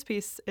the first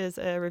piece is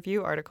a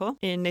review article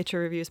in Nature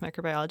Reviews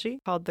Microbiology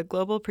called The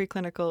Global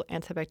Preclinical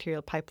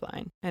Antibacterial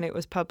Pipeline, and it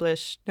was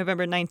published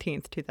November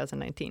 19th,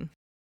 2019.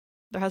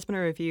 There has been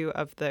a review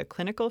of the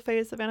clinical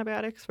phase of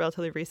antibiotics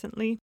relatively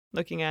recently,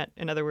 looking at,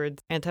 in other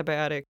words,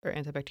 antibiotic or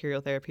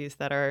antibacterial therapies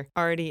that are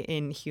already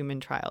in human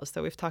trials.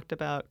 So we've talked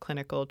about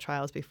clinical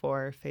trials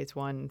before, phase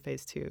 1,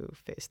 phase 2,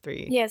 phase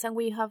 3. Yes, and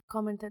we have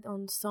commented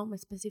on some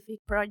specific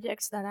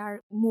projects that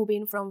are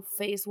moving from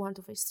phase 1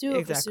 to phase 2,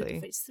 exactly. phase 2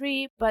 to phase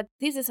 3, but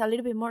this is a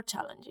little bit more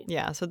challenging.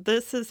 Yeah, so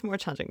this is more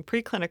challenging.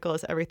 Preclinical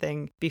is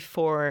everything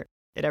before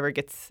it ever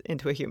gets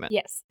into a human.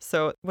 Yes.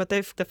 So what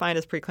they've defined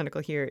as preclinical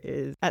here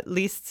is at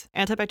least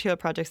antibacterial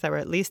projects that were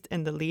at least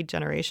in the lead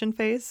generation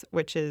phase,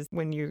 which is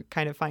when you're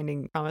kind of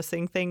finding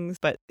promising things,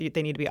 but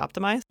they need to be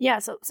optimized. Yeah,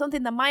 so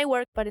something that might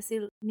work, but it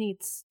still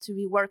needs to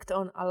be worked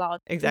on a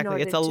lot.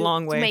 Exactly. It's a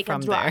long way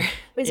from there.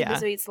 Basically,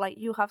 so it's like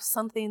you have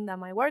something that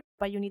might work,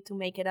 but you need to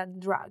make it a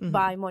drug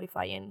by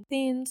modifying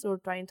things or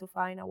trying to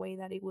find a way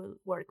that it will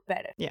work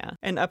better. Yeah.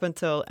 And up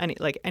until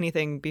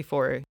anything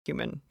before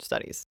human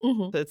studies.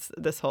 So it's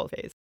this whole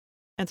phase.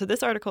 And so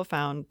this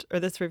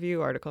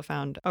review article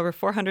found over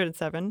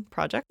 407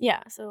 projects.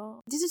 Yeah,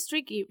 so this is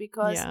tricky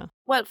because,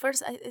 well,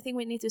 first I think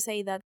we need to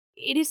say that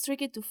it is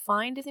tricky to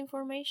find this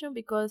information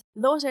because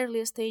those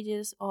early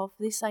stages of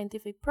these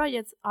scientific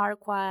projects are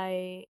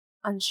quite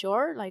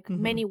unsure, like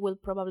many will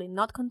probably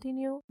not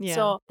continue.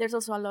 So there's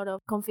also a lot of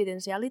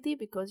confidentiality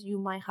because you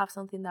might have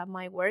something that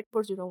might work,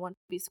 but you don't want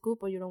to be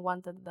scooped or you don't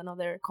want that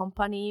another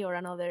company or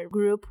another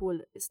group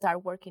will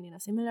start working in a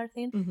similar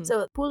thing.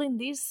 So pulling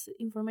this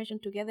information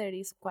together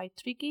is quite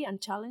tricky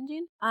and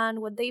challenging. And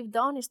what they've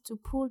done is to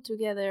pull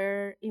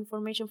together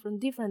information from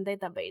different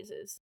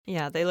databases.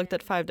 Yeah, they looked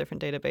at 5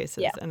 different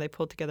databases and they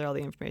pulled together all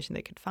the information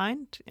they could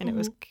find. And it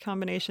was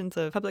combinations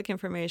of public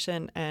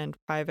information and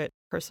private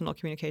personal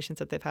communications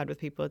that they've had with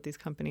people at these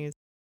companies.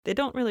 They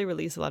don't really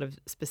release a lot of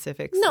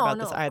specifics about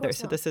this either.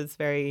 So this is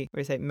very,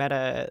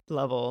 meta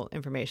level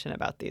information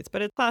about these.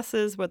 But it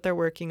classes, what they're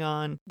working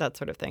on, that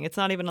sort of thing. It's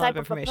not even a lot of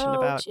information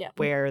about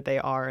where they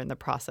are in the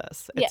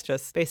process. It's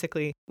just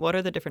basically what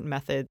are the different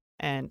methods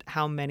and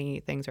how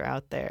many things are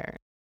out there.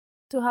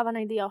 to have an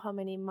idea of how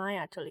many might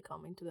actually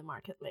come into the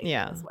market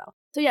later as well.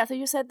 So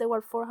you said there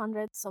were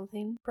 400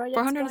 something projects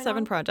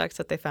 407 projects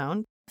that they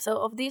found. So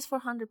of these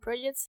 400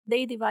 projects,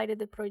 they divided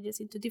the projects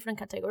into different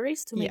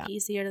categories to make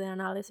easier the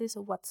analysis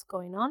of what's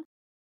going on.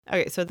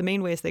 Okay, so the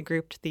main ways they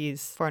grouped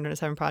these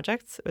 407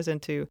 projects was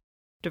into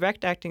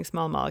direct-acting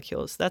small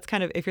molecules. That's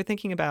kind of, if you're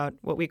thinking about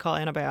what we call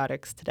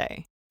antibiotics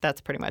today,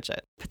 that's pretty much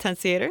it.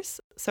 Potentiators.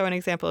 So an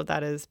example of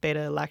that is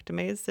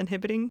beta-lactamase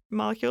inhibiting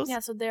molecules. Yeah,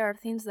 so there are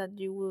things that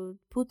you would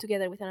put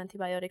together with an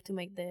antibiotic to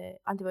make the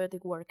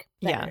antibiotic work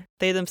better. Yeah,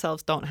 they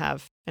themselves don't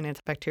have an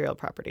antibacterial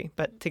property,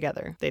 but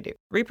together they do.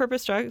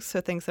 Repurposed drugs,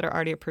 so things that are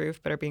already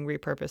approved but are being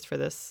repurposed for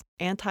this.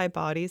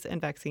 Antibodies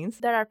and vaccines.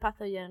 There are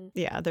pathogen.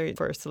 Yeah, they're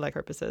for select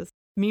purposes.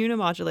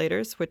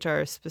 Immunomodulators, which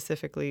are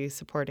specifically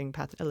supporting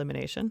pathogen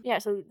elimination. Yeah,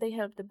 so they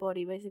help the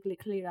body basically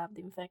clear up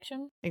the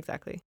infection.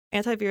 Exactly.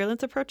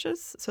 Antivirulence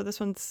approaches. So this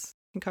one's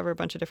can cover a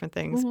bunch of different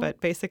things, but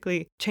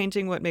basically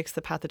changing what makes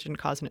the pathogen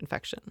cause an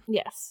infection.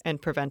 Yes.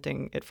 And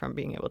preventing it from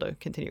being able to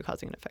continue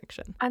causing an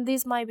infection. And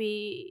this might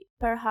be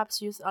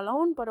perhaps used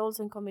alone, but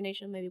also in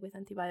combination maybe with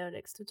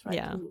antibiotics to try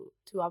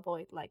to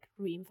avoid like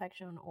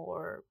reinfection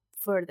or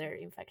further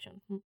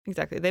infection.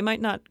 Exactly. They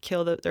might not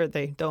kill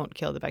they don't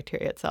kill the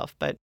bacteria itself,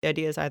 but the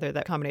idea is either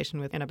that combination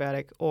with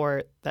antibiotic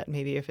or that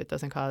maybe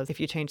if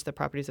you change the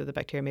properties of the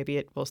bacteria, maybe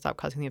it will stop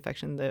causing the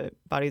infection. The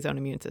body's own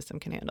immune system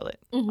can handle it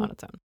on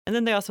its own. And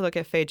then they also look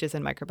at phages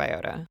and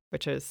microbiota,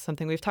 which is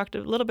something we've talked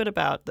a little bit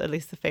about, at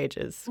least the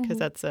phages, because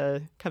that's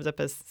comes up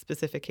as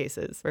specific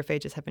cases where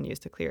phages have been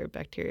used to clear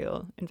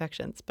bacterial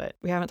infections. But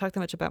we haven't talked that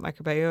much about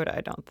microbiota,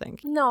 I don't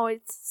think. No,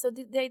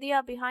 the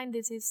idea behind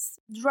this is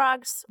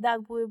drugs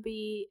that will be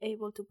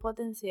able to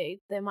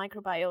potentiate the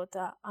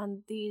microbiota,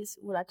 and these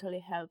will actually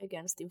help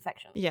against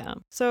infection. Yeah.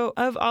 So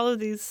of all of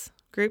these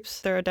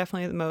groups, there are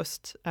definitely the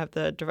most of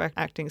the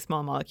direct-acting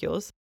small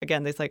molecules.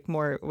 Again, there's like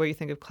more what you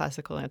think of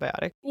classical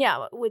antibiotic.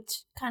 Yeah,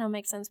 which kind of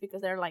makes sense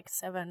because there are like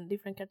 7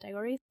 different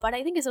categories. But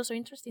I think it's also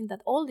interesting that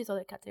all these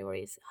other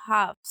categories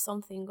have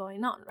something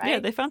going on, right? Yeah,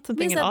 they found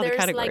something in all the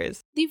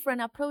categories. Like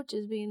different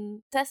approaches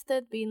being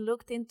tested, being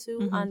looked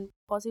into, and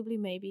possibly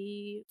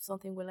maybe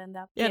something will end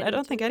up. Yeah, and I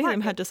don't think any of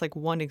them had just like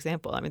one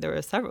example. I mean, there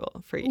were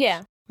several for each.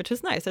 Yeah. Which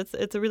is nice.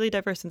 It's a really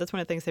diverse, and that's one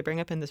of the things they bring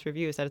up in this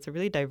review is that it's a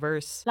really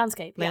diverse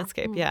landscape.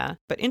 Yeah.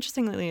 But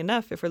interestingly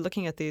enough, if we're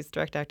looking at these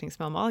direct-acting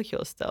small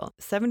molecules still,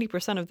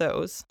 70% of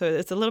those, so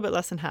it's a little bit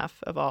less than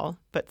half of all,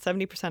 but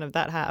 70% of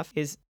that half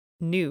is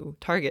new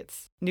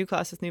targets, new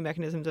classes, new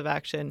mechanisms of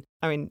action,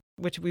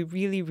 which we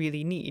really,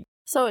 really need.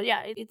 So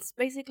yeah, it's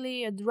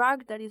basically a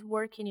drug that is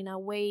working in a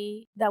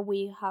way that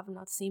we have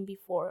not seen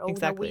before or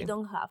that we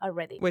don't have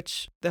already.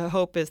 Which the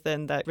hope is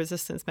then that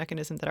resistance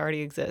mechanism that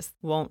already exists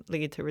won't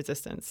lead to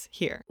resistance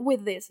here.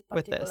 With this,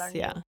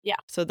 yeah.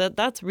 So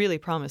that's really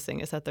promising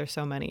is that there's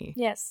so many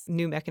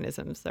new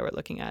mechanisms that we're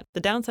looking at.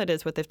 The downside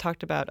is what they've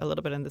talked about a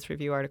little bit in this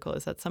review article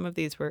is that some of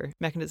these were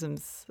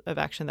mechanisms of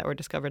action that were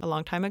discovered a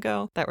long time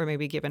ago that were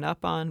maybe given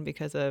up on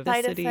because of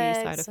side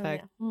effects.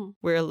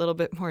 We're a little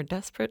bit more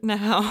desperate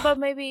now. But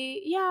maybe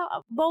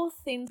both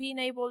things, being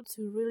able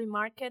to really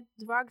market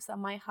drugs that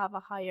might have a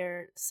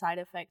higher side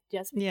effect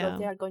just because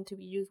they are going to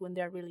be used when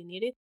they are really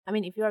needed. I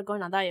mean, if you are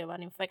going to die of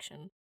an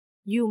infection,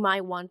 you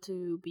might want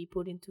to be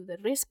put into the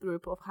risk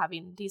group of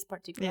having this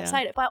particular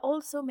side effect. But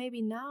also maybe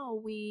now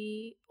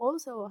we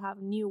also have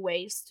new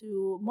ways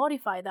to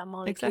modify that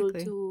molecule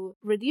to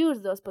reduce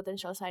those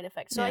potential side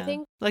effects. So I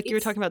think like you were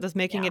talking about this,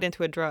 making it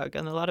into a drug.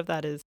 And a lot of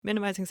that is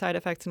minimizing side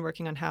effects and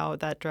working on how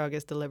that drug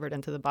is delivered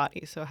into the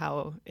body. So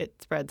how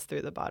it spreads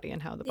through the body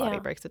and how the body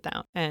breaks it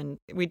down. And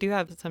we do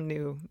have some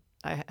new...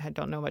 I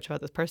don't know much about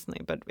this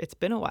personally, but it's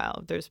been a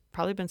while. There's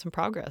probably been some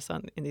progress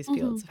in these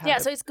fields.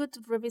 So it's good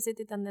to revisit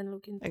it and then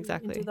look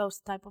into those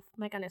type of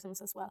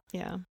mechanisms as well.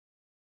 Yeah.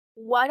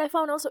 What I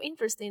found also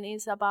interesting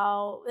is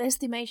about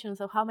estimations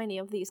of how many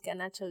of these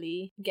can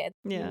actually get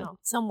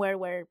somewhere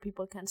where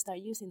people can start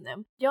using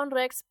them. John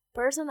Rex,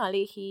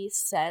 personally, he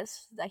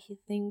says that he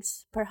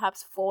thinks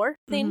perhaps 4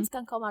 things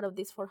can come out of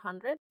this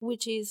 400,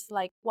 which is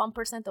like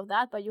 1% of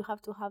that, but you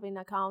have to have in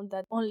account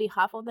that only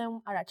half of them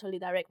are actually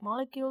direct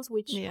molecules,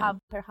 which have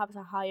perhaps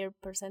a higher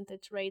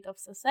percentage rate of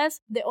success.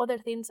 The other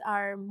things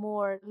are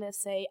more,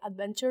 let's say,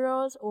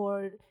 adventurous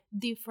or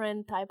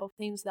different type of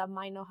things that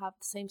might not have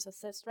the same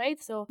success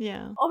rate. So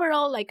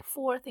overall, like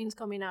 4 things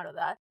coming out of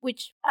that,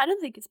 which I don't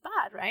think is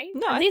bad, right?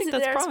 No, I think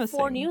that's promising.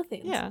 4 new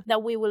things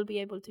that we will be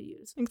able to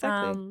use.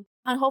 Exactly.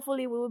 And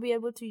hopefully we will be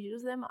able to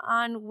use them.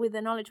 And with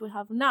the knowledge we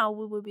have now,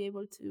 we will be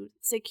able to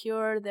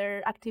secure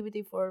their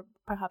activity for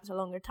perhaps a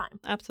longer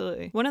time.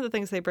 Absolutely. One of the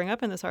things they bring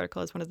up in this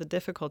article is one of the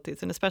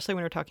difficulties, and especially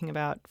when we're talking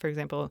about, for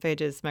example,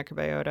 phages,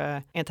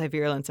 microbiota,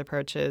 antivirulence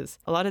approaches,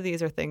 a lot of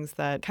these are things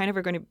that kind of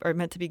are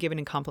meant to be given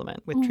in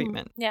complement with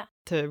treatment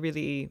to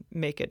really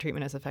make a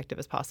treatment as effective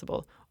as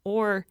possible,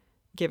 or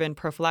given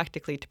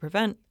prophylactically to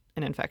prevent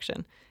an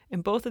infection.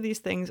 And both of these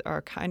things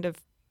are kind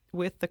of,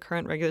 with the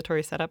current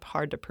regulatory setup,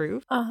 hard to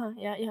prove.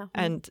 Yeah.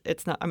 And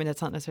it's not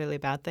necessarily a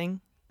bad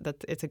thing.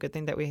 that it's a good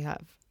thing that we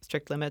have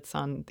strict limits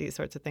on these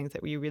sorts of things,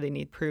 that we really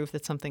need proof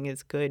that something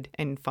is good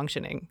and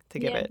functioning to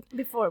give it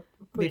before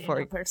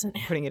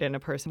putting it in a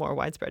person more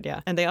widespread.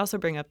 Yeah. And they also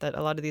bring up that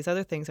a lot of these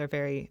other things are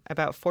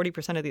about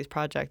 40% of these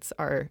projects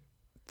are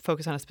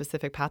focused on a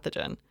specific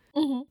pathogen,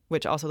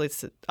 which also leads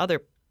to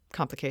other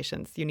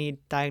complications. You need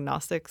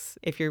diagnostics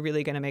if you're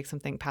really going to make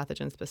something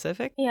pathogen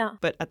specific. Yeah.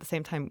 But at the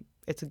same time,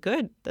 it's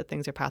good that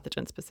things are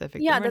pathogen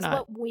specific. Yeah, that's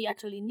what we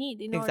actually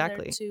need in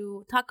Exactly. order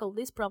to tackle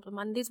this problem.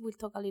 And this we'll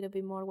talk a little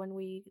bit more when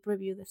we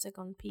review the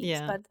second piece.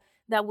 Yeah. But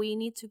that we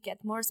need to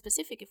get more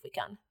specific if we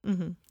can.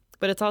 Mm-hmm.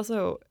 But it's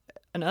also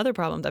another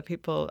problem that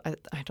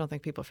I don't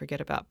think people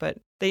forget about. But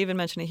they even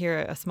mention it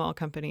here, a small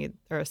company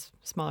or a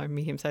smaller,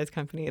 medium-sized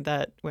company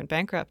that went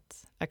bankrupt,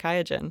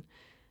 QIAGEN,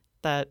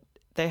 that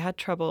they had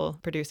trouble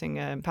producing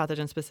a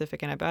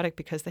pathogen-specific antibiotic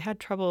because they had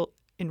trouble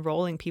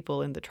enrolling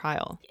people in the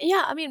trial.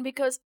 Yeah, I mean,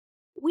 because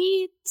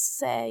we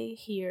say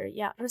here,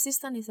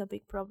 resistance is a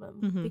big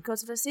problem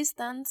because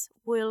resistance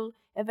will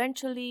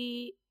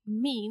eventually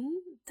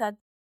mean that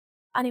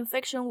an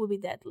infection will be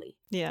deadly.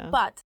 Yeah.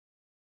 But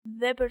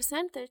the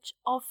percentage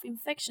of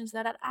infections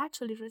that are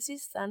actually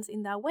resistant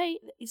in that way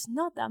is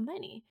not that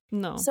many.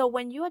 No. So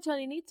when you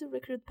actually need to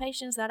recruit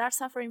patients that are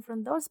suffering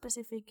from those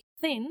specific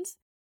things,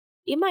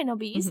 it might not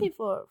be easy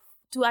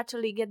to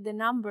actually get the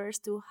numbers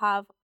to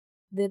have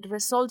the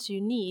results you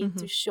need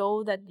to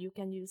show that you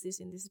can use this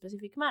in this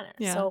specific manner.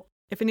 Yeah. So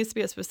if it needs to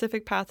be a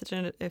specific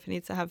pathogen, if it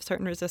needs to have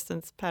certain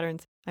resistance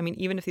patterns, I mean,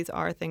 even if these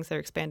are things that are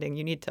expanding,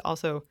 you need to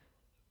also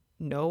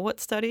know what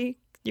study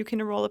you can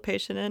enroll a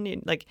patient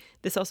in.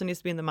 This also needs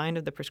to be in the mind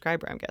of the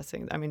prescriber, I'm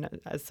guessing. I mean,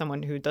 as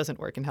someone who doesn't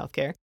work in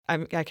healthcare,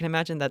 I can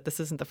imagine that this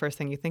isn't the first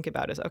thing you think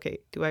about is, okay,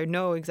 do I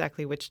know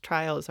exactly which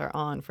trials are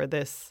on for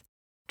this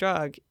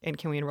drug, and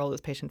can we enroll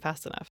this patient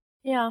fast enough?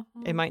 Yeah.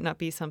 It might not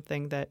be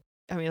something that,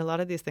 I mean, a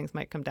lot of these things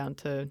might come down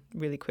to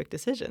really quick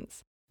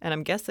decisions. And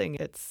I'm guessing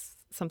it's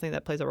something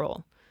that plays a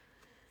role.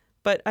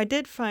 But I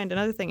did find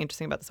another thing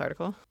interesting about this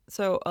article.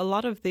 So a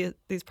lot of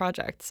these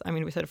projects, I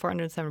mean, we said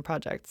 407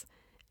 projects,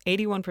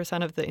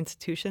 81% of the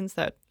institutions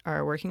that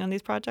are working on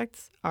these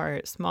projects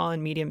are small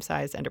and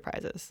medium-sized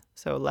enterprises,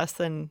 so less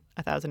than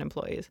 1,000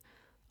 employees.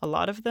 A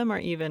lot of them are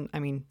even, I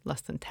mean,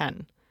 less than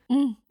 10.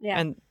 Yeah.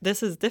 And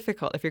this is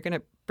difficult if you're going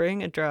to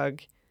bring a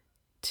drug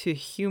to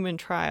human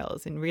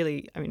trials and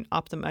really, I mean,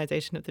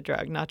 optimization of the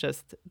drug, not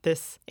just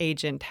this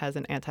agent has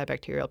an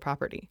antibacterial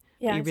property.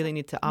 Yeah, but you really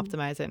need to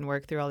optimize it and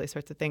work through all these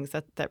sorts of things.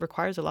 That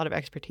requires a lot of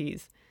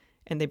expertise.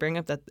 And they bring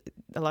up that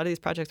a lot of these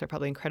projects are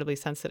probably incredibly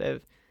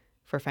sensitive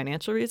for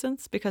financial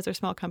reasons because they're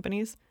small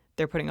companies.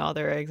 They're putting all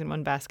their eggs in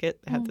one basket.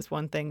 They have this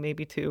one thing,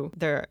 maybe two.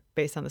 They're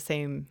based on the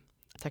same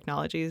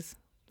technologies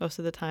most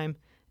of the time,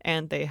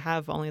 and they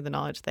have only the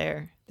knowledge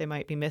there. They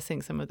might be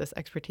missing some of this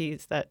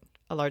expertise that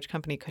a large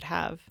company could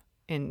have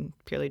in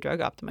purely drug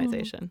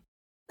optimization.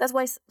 That's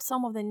why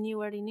some of the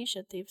newer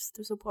initiatives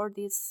to support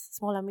these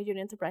small and medium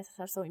enterprises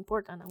are so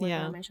important. And we're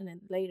going to mention it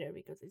later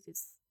because this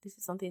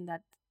is something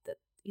that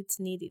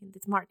it's needed in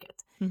this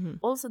market.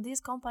 Also,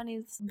 these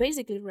companies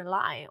basically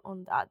rely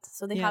on that.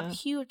 So they have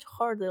huge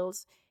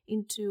hurdles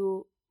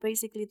into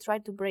basically try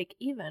to break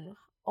even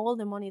all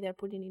the money they're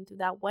putting into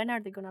that. When are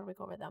they going to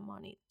recover that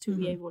money to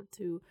be able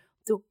to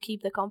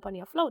keep the company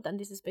afloat? And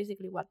this is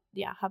basically what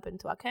happened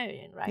to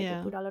QIAGEN, right? They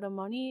put a lot of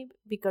money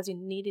because it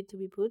needed to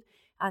be put,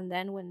 and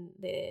then when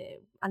the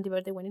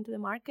antibiotic went into the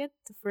market,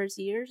 the first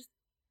years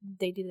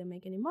they didn't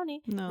make any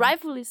money. No.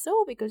 Rightfully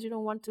so, because you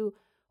don't want to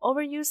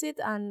overuse it,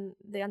 and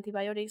the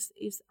antibiotics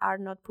are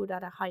not put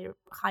at a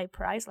high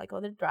price like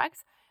other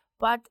drugs,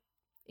 but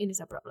it is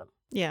a problem.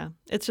 Yeah,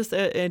 it's just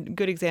a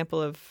good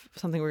example of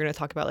something we're going to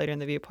talk about later in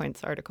the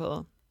Viewpoints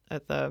article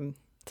at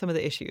some of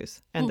the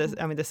issues. And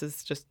this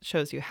is just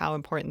shows you how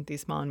important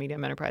these small and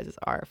medium enterprises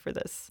are for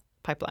this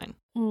pipeline.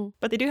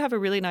 But they do have a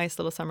really nice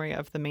little summary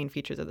of the main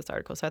features of this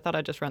article. So I thought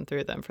I'd just run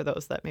through them for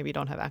those that maybe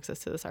don't have access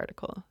to this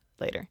article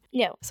later.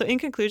 Yeah. So in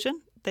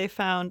conclusion, they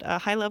found a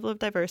high level of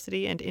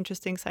diversity and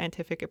interesting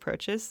scientific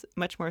approaches,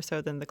 much more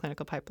so than the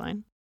clinical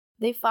pipeline.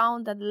 They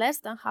found that less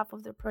than half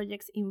of the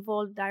projects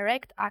involved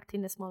direct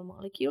acting small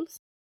molecules.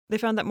 They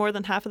found that more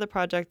than half of the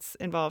projects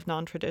involve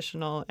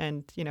non-traditional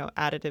and,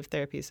 additive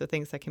therapies, so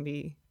things that can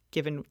be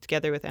given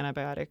together with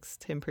antibiotics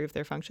to improve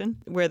their function,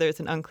 where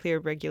there's an unclear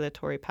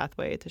regulatory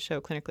pathway to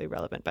show clinically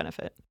relevant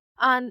benefit.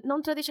 And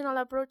non-traditional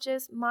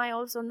approaches might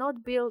also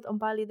not build on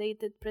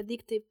validated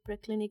predictive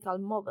preclinical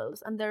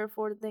models, and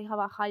therefore they have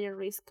a higher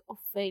risk of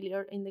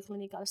failure in the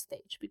clinical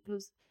stage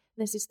because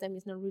the system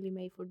is not really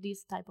made for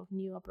this type of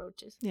new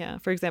approaches. Yeah.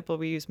 For example,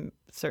 we have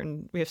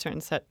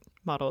certain set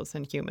models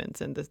in humans,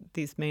 and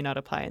these may not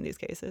apply in these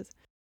cases.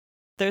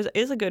 There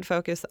is a good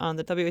focus on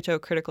the WHO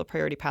critical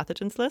priority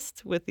pathogens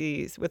list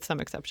with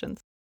some exceptions.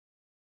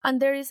 And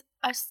there is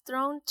a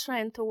strong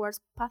trend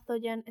towards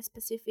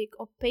pathogen-specific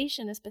or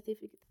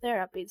patient-specific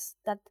therapies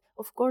that,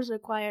 of course,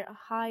 require a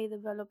high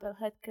developed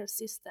healthcare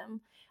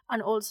system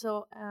and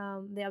also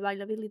the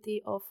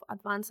availability of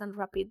advanced and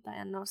rapid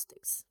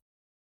diagnostics.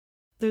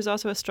 There's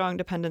also a strong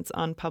dependence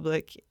on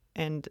public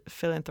and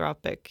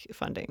philanthropic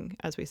funding,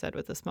 as we said,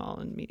 with the small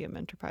and medium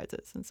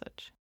enterprises and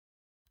such.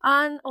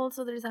 And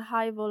also there is a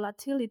high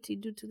volatility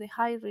due to the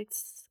high risk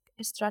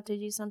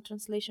strategies and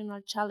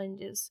translational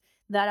challenges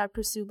that are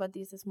pursued by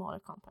these smaller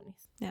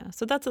companies. Yeah,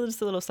 so that's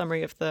just a little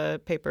summary of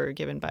the paper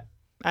given by,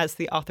 as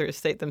the authors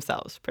state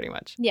themselves, pretty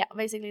much. Yeah,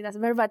 basically that's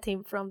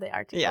verbatim from the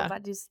article, Yeah.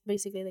 but it's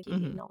basically the key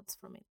notes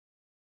from it.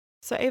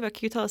 So Ava,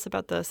 can you tell us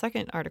about the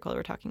second article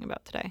we're talking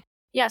about today?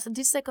 Yeah, so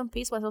this second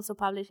piece was also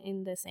published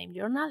in the same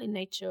journal, in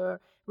Nature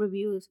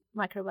Reviews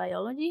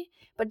Microbiology,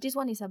 but this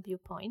one is a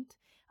viewpoint.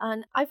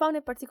 And I found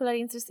it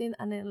particularly interesting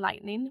and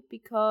enlightening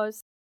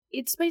because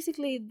it's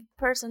basically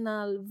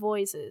personal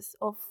voices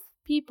of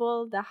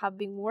people that have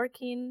been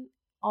working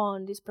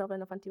on this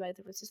problem of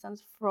antibiotic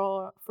resistance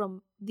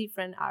from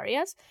different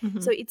areas.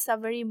 So it's a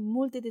very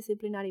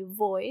multidisciplinary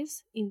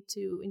voice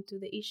into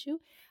the issue.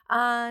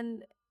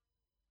 And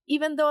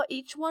even though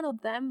each one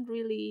of them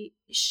really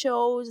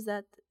shows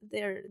that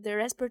their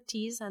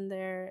expertise and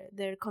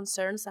their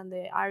concerns and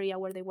the area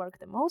where they work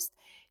the most,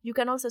 you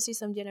can also see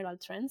some general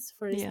trends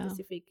for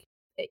specific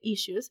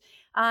issues.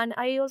 And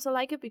I also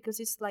like it because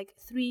it's like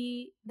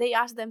they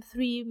ask them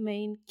three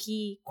main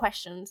key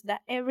questions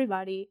that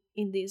everybody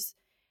in this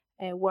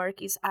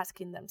work is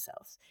asking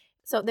themselves.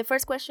 So the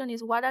first question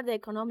is, what are the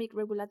economic,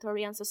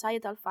 regulatory, and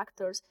societal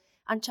factors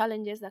and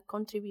challenges that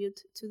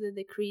contribute to the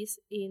decrease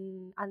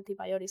in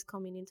antibiotics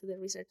coming into the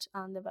research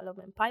and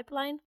development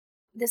pipeline?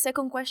 The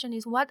second question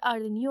is, what are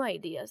the new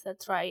ideas that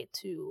try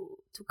to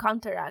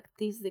counteract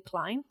this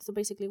decline? So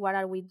basically, what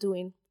are we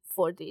doing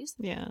for this?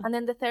 Yeah. And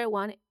then the third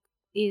one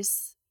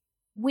is,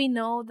 we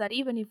know that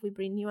even if we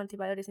bring new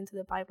antibiotics into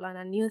the pipeline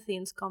and new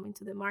things come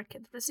into the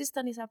market,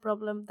 resistance is a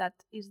problem that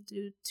is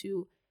due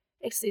to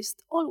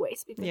exist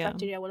always because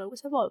bacteria will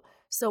always evolve.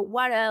 So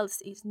what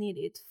else is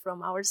needed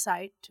from our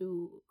side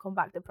to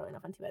combat the problem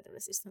of antibiotic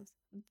resistance?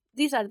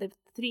 These are the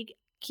three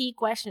key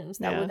questions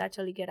that would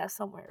actually get us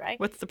somewhere, right?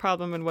 What's the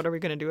problem and what are we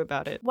going to do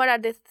about it? What are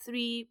the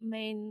three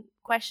main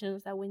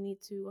questions that we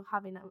need to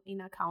have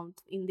in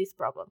account in this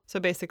problem? So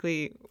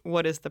basically,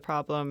 what is the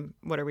problem?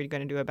 What are we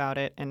going to do about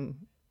it?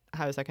 And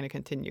how is that going to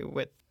continue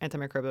with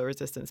antimicrobial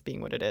resistance being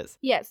what it is?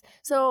 Yes.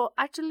 So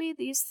actually,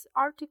 this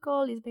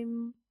article is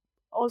being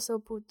also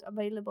put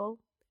available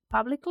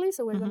publicly,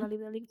 so we're going to leave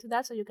the link to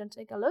that so you can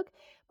take a look.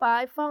 But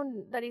I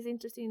found that it's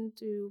interesting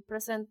to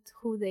present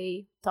who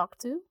they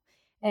talked to,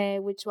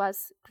 which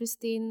was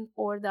Christine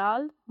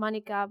Ordal,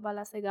 Manika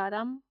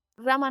Balasegaram,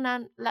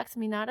 Ramanan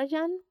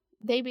Laxminarajan,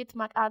 David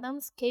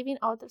McAdams, Kevin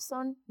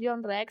Utterson,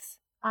 John Rex,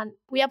 and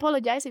we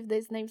apologize if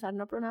these names are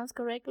not pronounced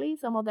correctly.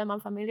 Some of them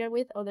I'm familiar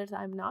with, others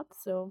I'm not.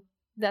 So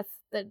that's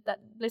that.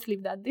 Let's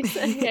leave that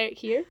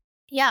here.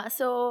 Yeah.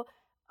 So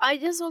I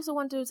just also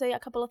want to say a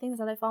couple of things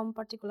that I found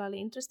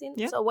particularly interesting.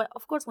 Yeah. So,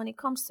 of course, when it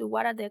comes to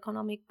what are the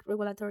economic,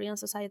 regulatory, and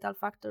societal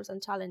factors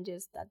and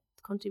challenges that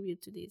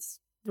contribute to this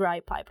dry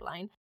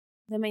pipeline,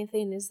 the main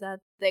thing is that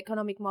the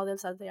economic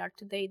models as they are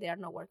today, they are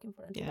not working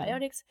for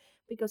antibiotics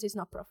because it's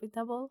not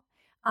profitable.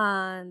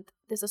 And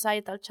the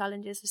societal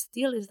challenges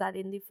still is that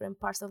in different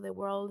parts of the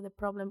world, the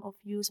problem of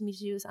use,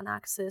 misuse, and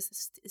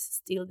access is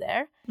still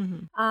there.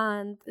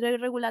 And the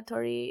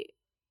regulatory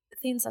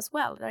things as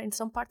well, right? In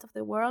some parts of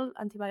the world,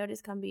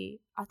 antibiotics can be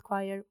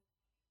acquired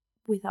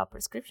without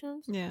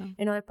prescriptions.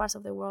 In other parts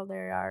of the world,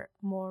 there are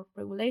more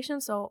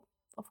regulations. So,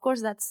 of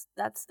course, that's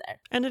there.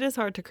 And it is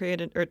hard to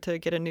create or to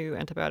get a new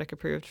antibiotic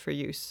approved for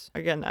use.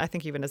 Again, I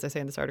think even as I say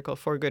in this article,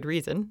 for good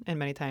reason, and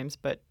many times,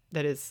 but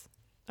that is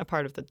a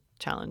part of the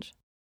challenge.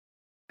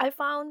 I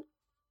found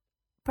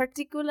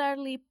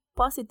particularly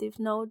positive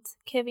note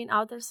Kevin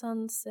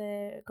Utterson's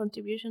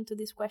contribution to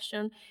this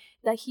question,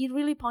 that he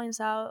really points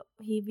out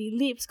he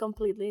believes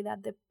completely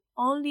that the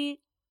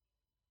only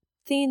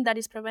thing that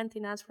is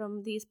preventing us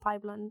from this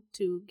pipeline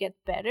to get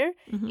better,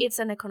 it's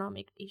an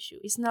economic issue.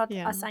 It's not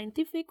a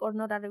scientific or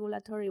not a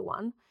regulatory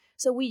one.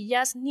 So we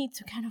just need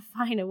to kind of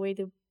find a way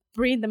to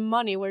bring the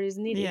money where it's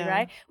needed,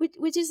 right?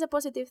 Which is a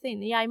positive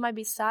thing. Yeah, it might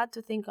be sad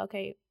to think,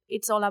 okay,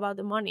 it's all about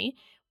the money.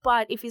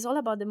 But if it's all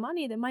about the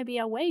money, there might be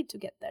a way to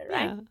get there,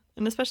 right? Yeah,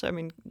 and especially, I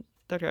mean,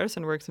 Dr.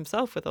 Utterson works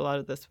himself with a lot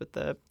of this, with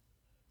the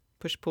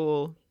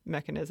push-pull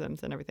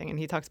mechanisms and everything. And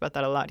he talks about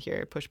that a lot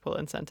here, push-pull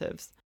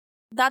incentives.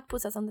 That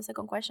puts us on the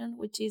second question,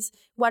 which is,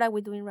 what are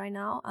we doing right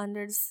now? And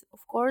there's,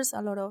 of course,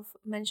 a lot of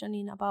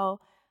mentioning about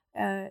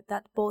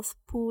that both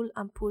pull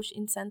and push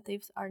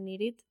incentives are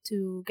needed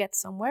to get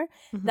somewhere.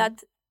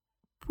 That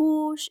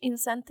push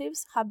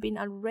incentives have been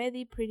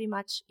already pretty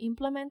much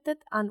implemented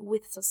and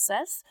with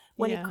success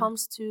when it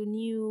comes to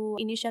new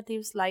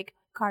initiatives like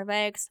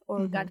CARVEX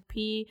or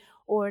GATP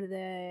or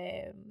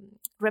the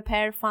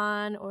Repair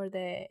Fund or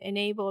the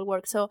Enable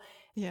work. So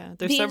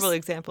there's several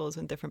examples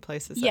in different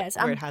places. Yes,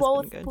 where and it has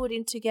both been good.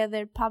 putting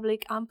together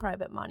public and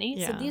private money.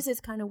 Yeah. So this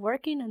is kind of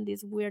working, and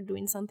this we're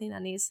doing something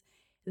and is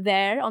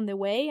there on the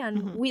way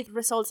and with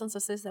results and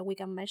success that we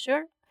can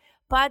measure.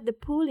 But the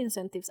pool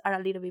incentives are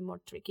a little bit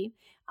more tricky.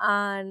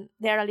 And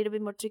they are a little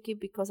bit more tricky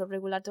because of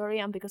regulatory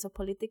and because of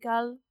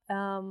political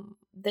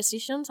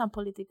decisions and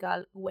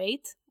political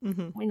weight,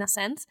 in a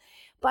sense.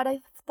 But I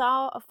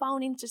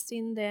found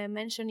interesting the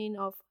mentioning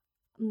of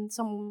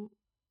some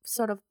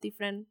sort of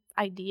different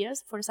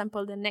ideas. For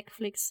example, the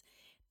Netflix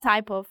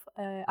type of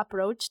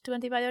approach to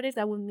antibiotics.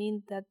 That would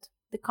mean that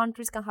the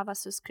countries can have a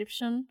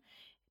subscription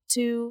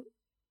to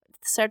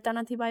certain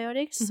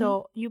antibiotics. Mm-hmm.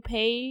 So you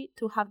pay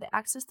to have the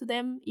access to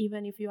them,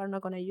 even if you are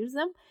not going to use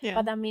them. Yeah.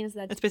 But that means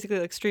that... It's basically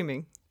like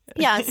streaming.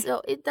 Yeah,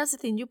 so that's the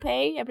thing. You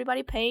pay,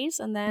 everybody pays,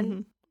 and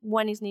then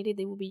when it's needed,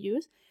 they will be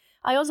used.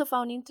 I also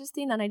found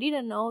interesting, and I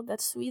didn't know,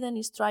 that Sweden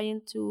is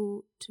trying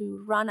to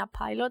run a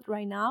pilot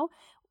right now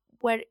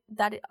where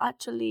that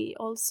actually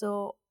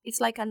also, it's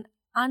like an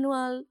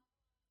annual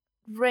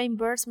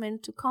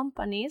reimbursement to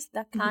companies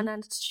that can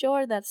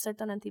ensure that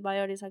certain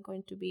antibiotics are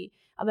going to be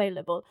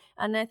available.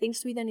 And I think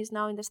Sweden is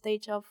now in the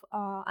stage of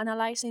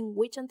analyzing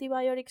which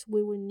antibiotics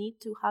we will need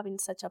to have in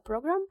such a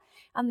program,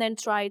 and then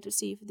try to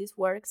see if this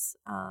works,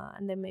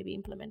 and then maybe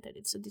implemented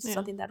it. So this is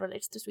something that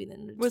relates to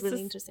Sweden. It's Was really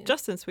this interesting.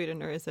 Just in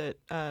Sweden, or is it?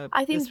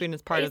 I think Sweden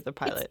is part of the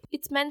pilot.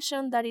 It's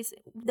mentioned that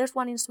there's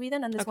one in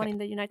Sweden and there's one in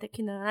the United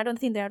Kingdom, and I don't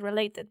think they are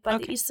related.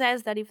 But it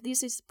says that if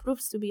this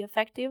proves to be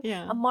effective,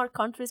 and more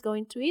countries go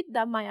into it,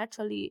 that might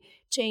actually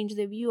change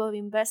the view of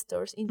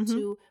investors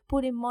into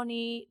putting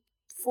money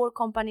for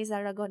companies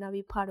that are going to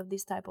be part of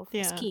this type of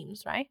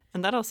schemes, right?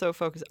 And that also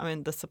focuses,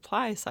 the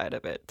supply side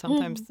of it.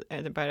 Sometimes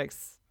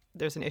antibiotics,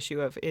 there's an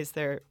issue of, is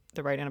there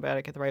the right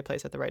antibiotic at the right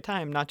place at the right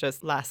time? Not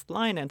just last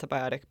line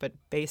antibiotic, but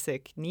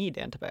basic need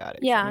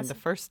antibiotics. Yeah. The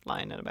first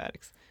line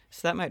antibiotics.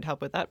 So that might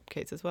help with that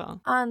case as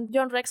well. And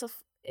John Rex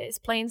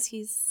explains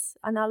his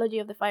analogy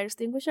of the fire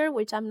extinguisher,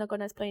 which I'm not going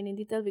to explain in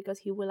detail because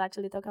he will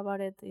actually talk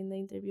about it in the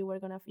interview we're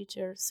going to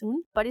feature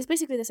soon. But it's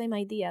basically the same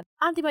idea.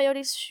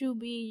 Antibiotics should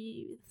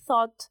be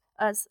thought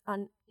as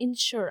an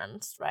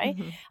insurance, right?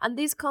 And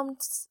this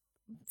comes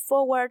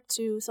forward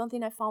to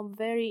something I found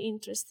very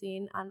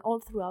interesting, and all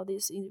throughout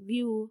this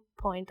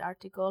viewpoint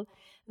article,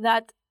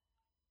 that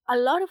a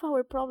lot of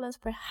our problems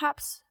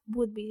perhaps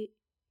would be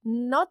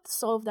not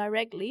solved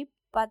directly,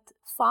 but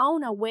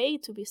found a way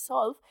to be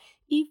solved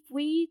if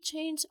we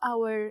change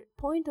our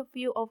point of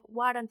view of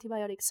what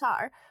antibiotics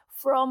are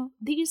from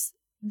these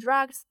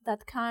drugs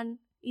that can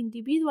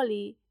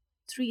individually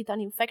treat an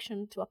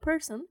infection to a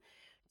person,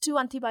 to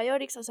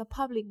antibiotics as a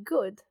public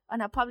good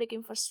and a public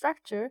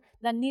infrastructure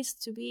that needs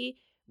to be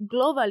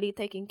globally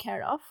taken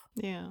care of.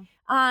 Yeah.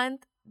 And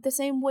the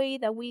same way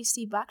that we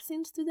see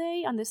vaccines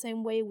today, and the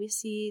same way we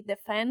see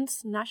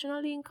defense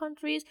nationally in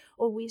countries,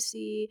 or we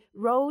see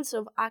roads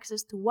of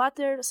access to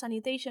water,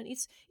 sanitation,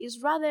 it's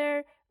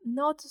rather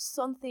not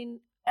something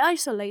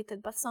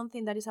isolated, but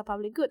something that is a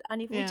public good.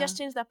 And if we just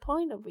change that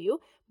point of view,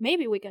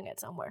 maybe we can get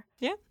somewhere.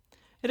 Yeah.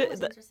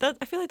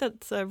 I feel like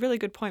that's a really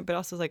good point, but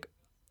also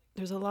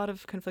there's a lot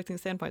of conflicting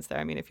standpoints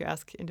there. If you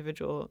ask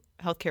individual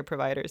healthcare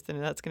providers, then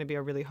that's going to be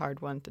a really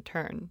hard one to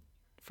turn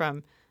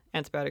from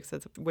antibiotics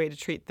as a way to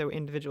treat the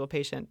individual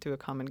patient to a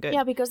common good.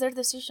 Yeah, because their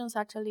decisions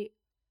actually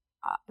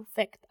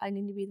affect an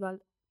individual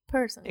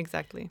person.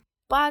 Exactly.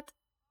 But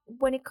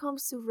when it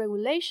comes to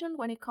regulation,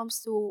 when it comes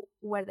to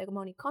where the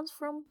money comes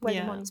from, where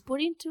the money is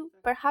put into,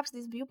 perhaps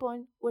this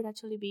viewpoint would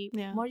actually be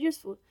more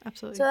useful.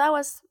 Absolutely. So that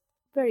was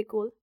very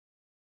cool.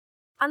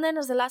 And then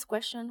there's the last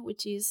question,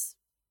 which is,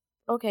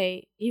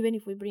 okay, even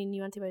if we bring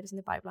new antibiotics in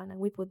the pipeline and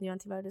we put new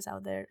antibiotics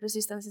out there,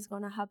 resistance is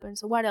going to happen.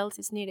 So what else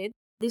is needed?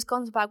 This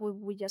comes back with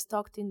what we just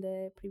talked in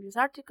the previous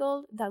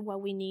article, that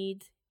what we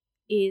need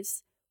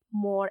is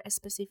more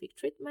specific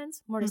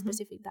treatments, more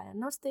specific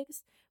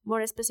diagnostics.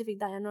 More specific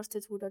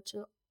diagnostics would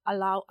also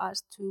allow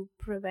us to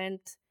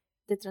prevent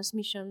the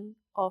transmission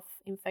of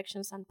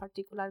infections and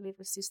particularly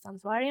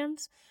resistant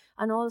variants.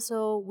 And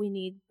also we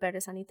need better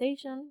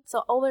sanitation.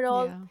 So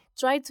overall,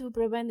 try to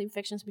prevent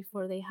infections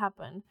before they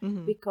happen,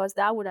 because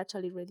that would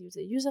actually reduce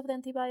the use of the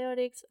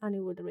antibiotics and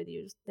it would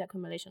reduce the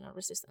accumulation of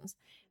resistance.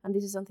 And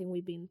this is something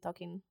we've been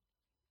talking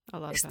a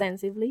lot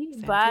extensively.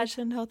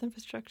 Sanitation, health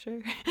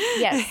infrastructure.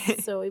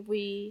 Yes. So if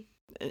we...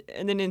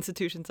 And then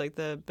institutions like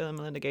the Bill and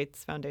Melinda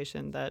Gates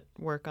Foundation that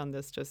work on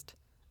this,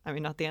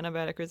 not the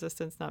antibiotic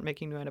resistance, not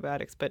making new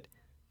antibiotics, but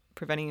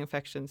preventing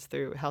infections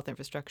through health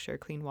infrastructure,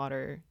 clean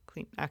water,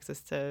 clean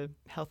access to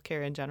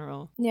healthcare in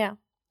general. Yeah.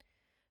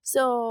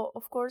 So,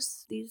 of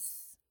course,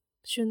 this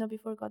should not be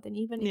forgotten.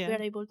 Even if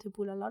we're able to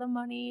put a lot of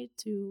money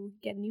to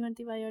get new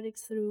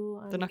antibiotics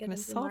through, and they're not going to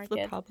solve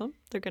the problem.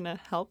 They're going to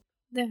help.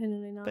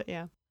 Definitely not. But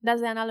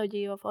that's the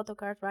analogy of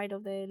autocars, right?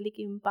 Of the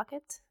leaking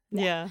bucket.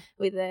 Yeah.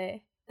 With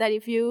that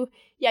if you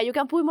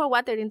can put more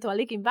water into a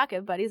leaking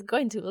bucket, but it's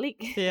going to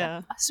leak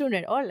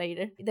sooner or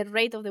later. The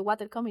rate of the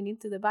water coming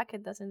into the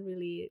bucket doesn't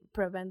really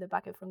prevent the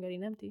bucket from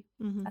getting empty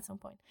at some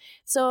point.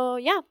 So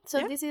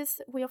this is,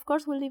 we of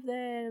course will leave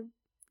the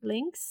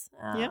links.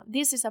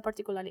 This is a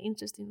particularly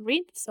interesting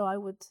read, so I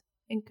would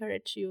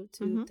encourage you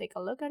to take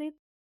a look at it.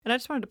 And I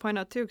just wanted to point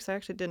out too, because I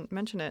actually didn't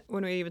mention it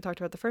when we even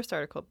talked about the first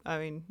article.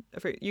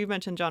 You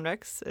mentioned John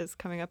Rex is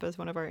coming up as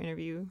one of our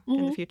interview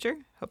in the future,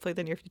 hopefully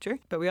the near future.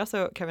 But we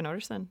also, Kevin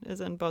Otterson is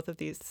in both of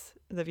these,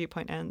 the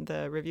Viewpoint and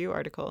the review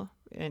article.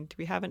 And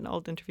we have an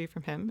old interview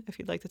from him if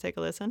you'd like to take a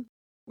listen.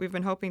 We've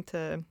been hoping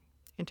to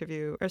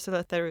interview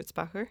Ursula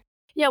Therutzbacher.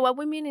 Yeah, what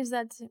we mean is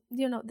that,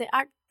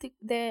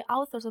 the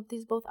authors of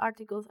these both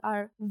articles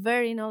are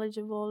very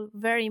knowledgeable,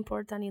 very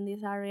important in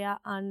this area,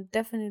 and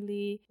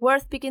definitely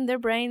worth picking their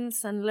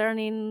brains and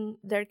learning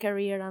their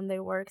career and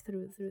their work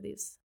through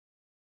this.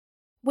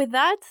 With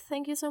that,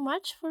 thank you so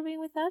much for being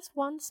with us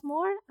once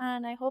more,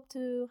 and I hope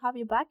to have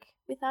you back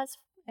with us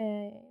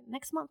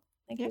next month.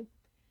 Thank you.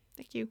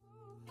 Thank you.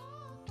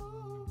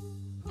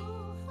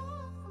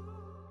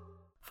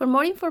 For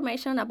more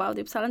information about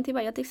the Uppsala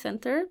Antibiotic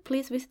Center,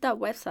 please visit our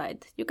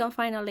website. You can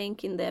find a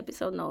link in the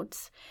episode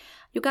notes.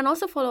 You can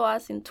also follow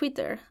us in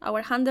Twitter.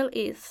 Our handle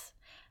is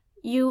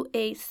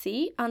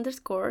UAC_UU.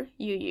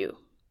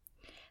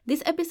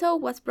 This episode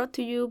was brought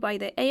to you by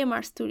the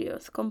AMR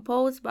Studios,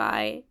 composed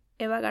by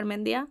Eva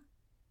Garmendia,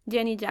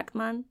 Jenny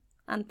Jackman,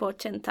 and Po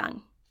Chen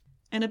Tang.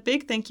 And a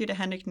big thank you to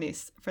Henrik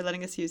Nyss for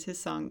letting us use his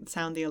song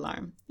Sound the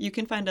Alarm. You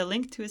can find a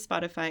link to his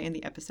Spotify in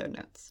the episode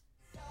notes.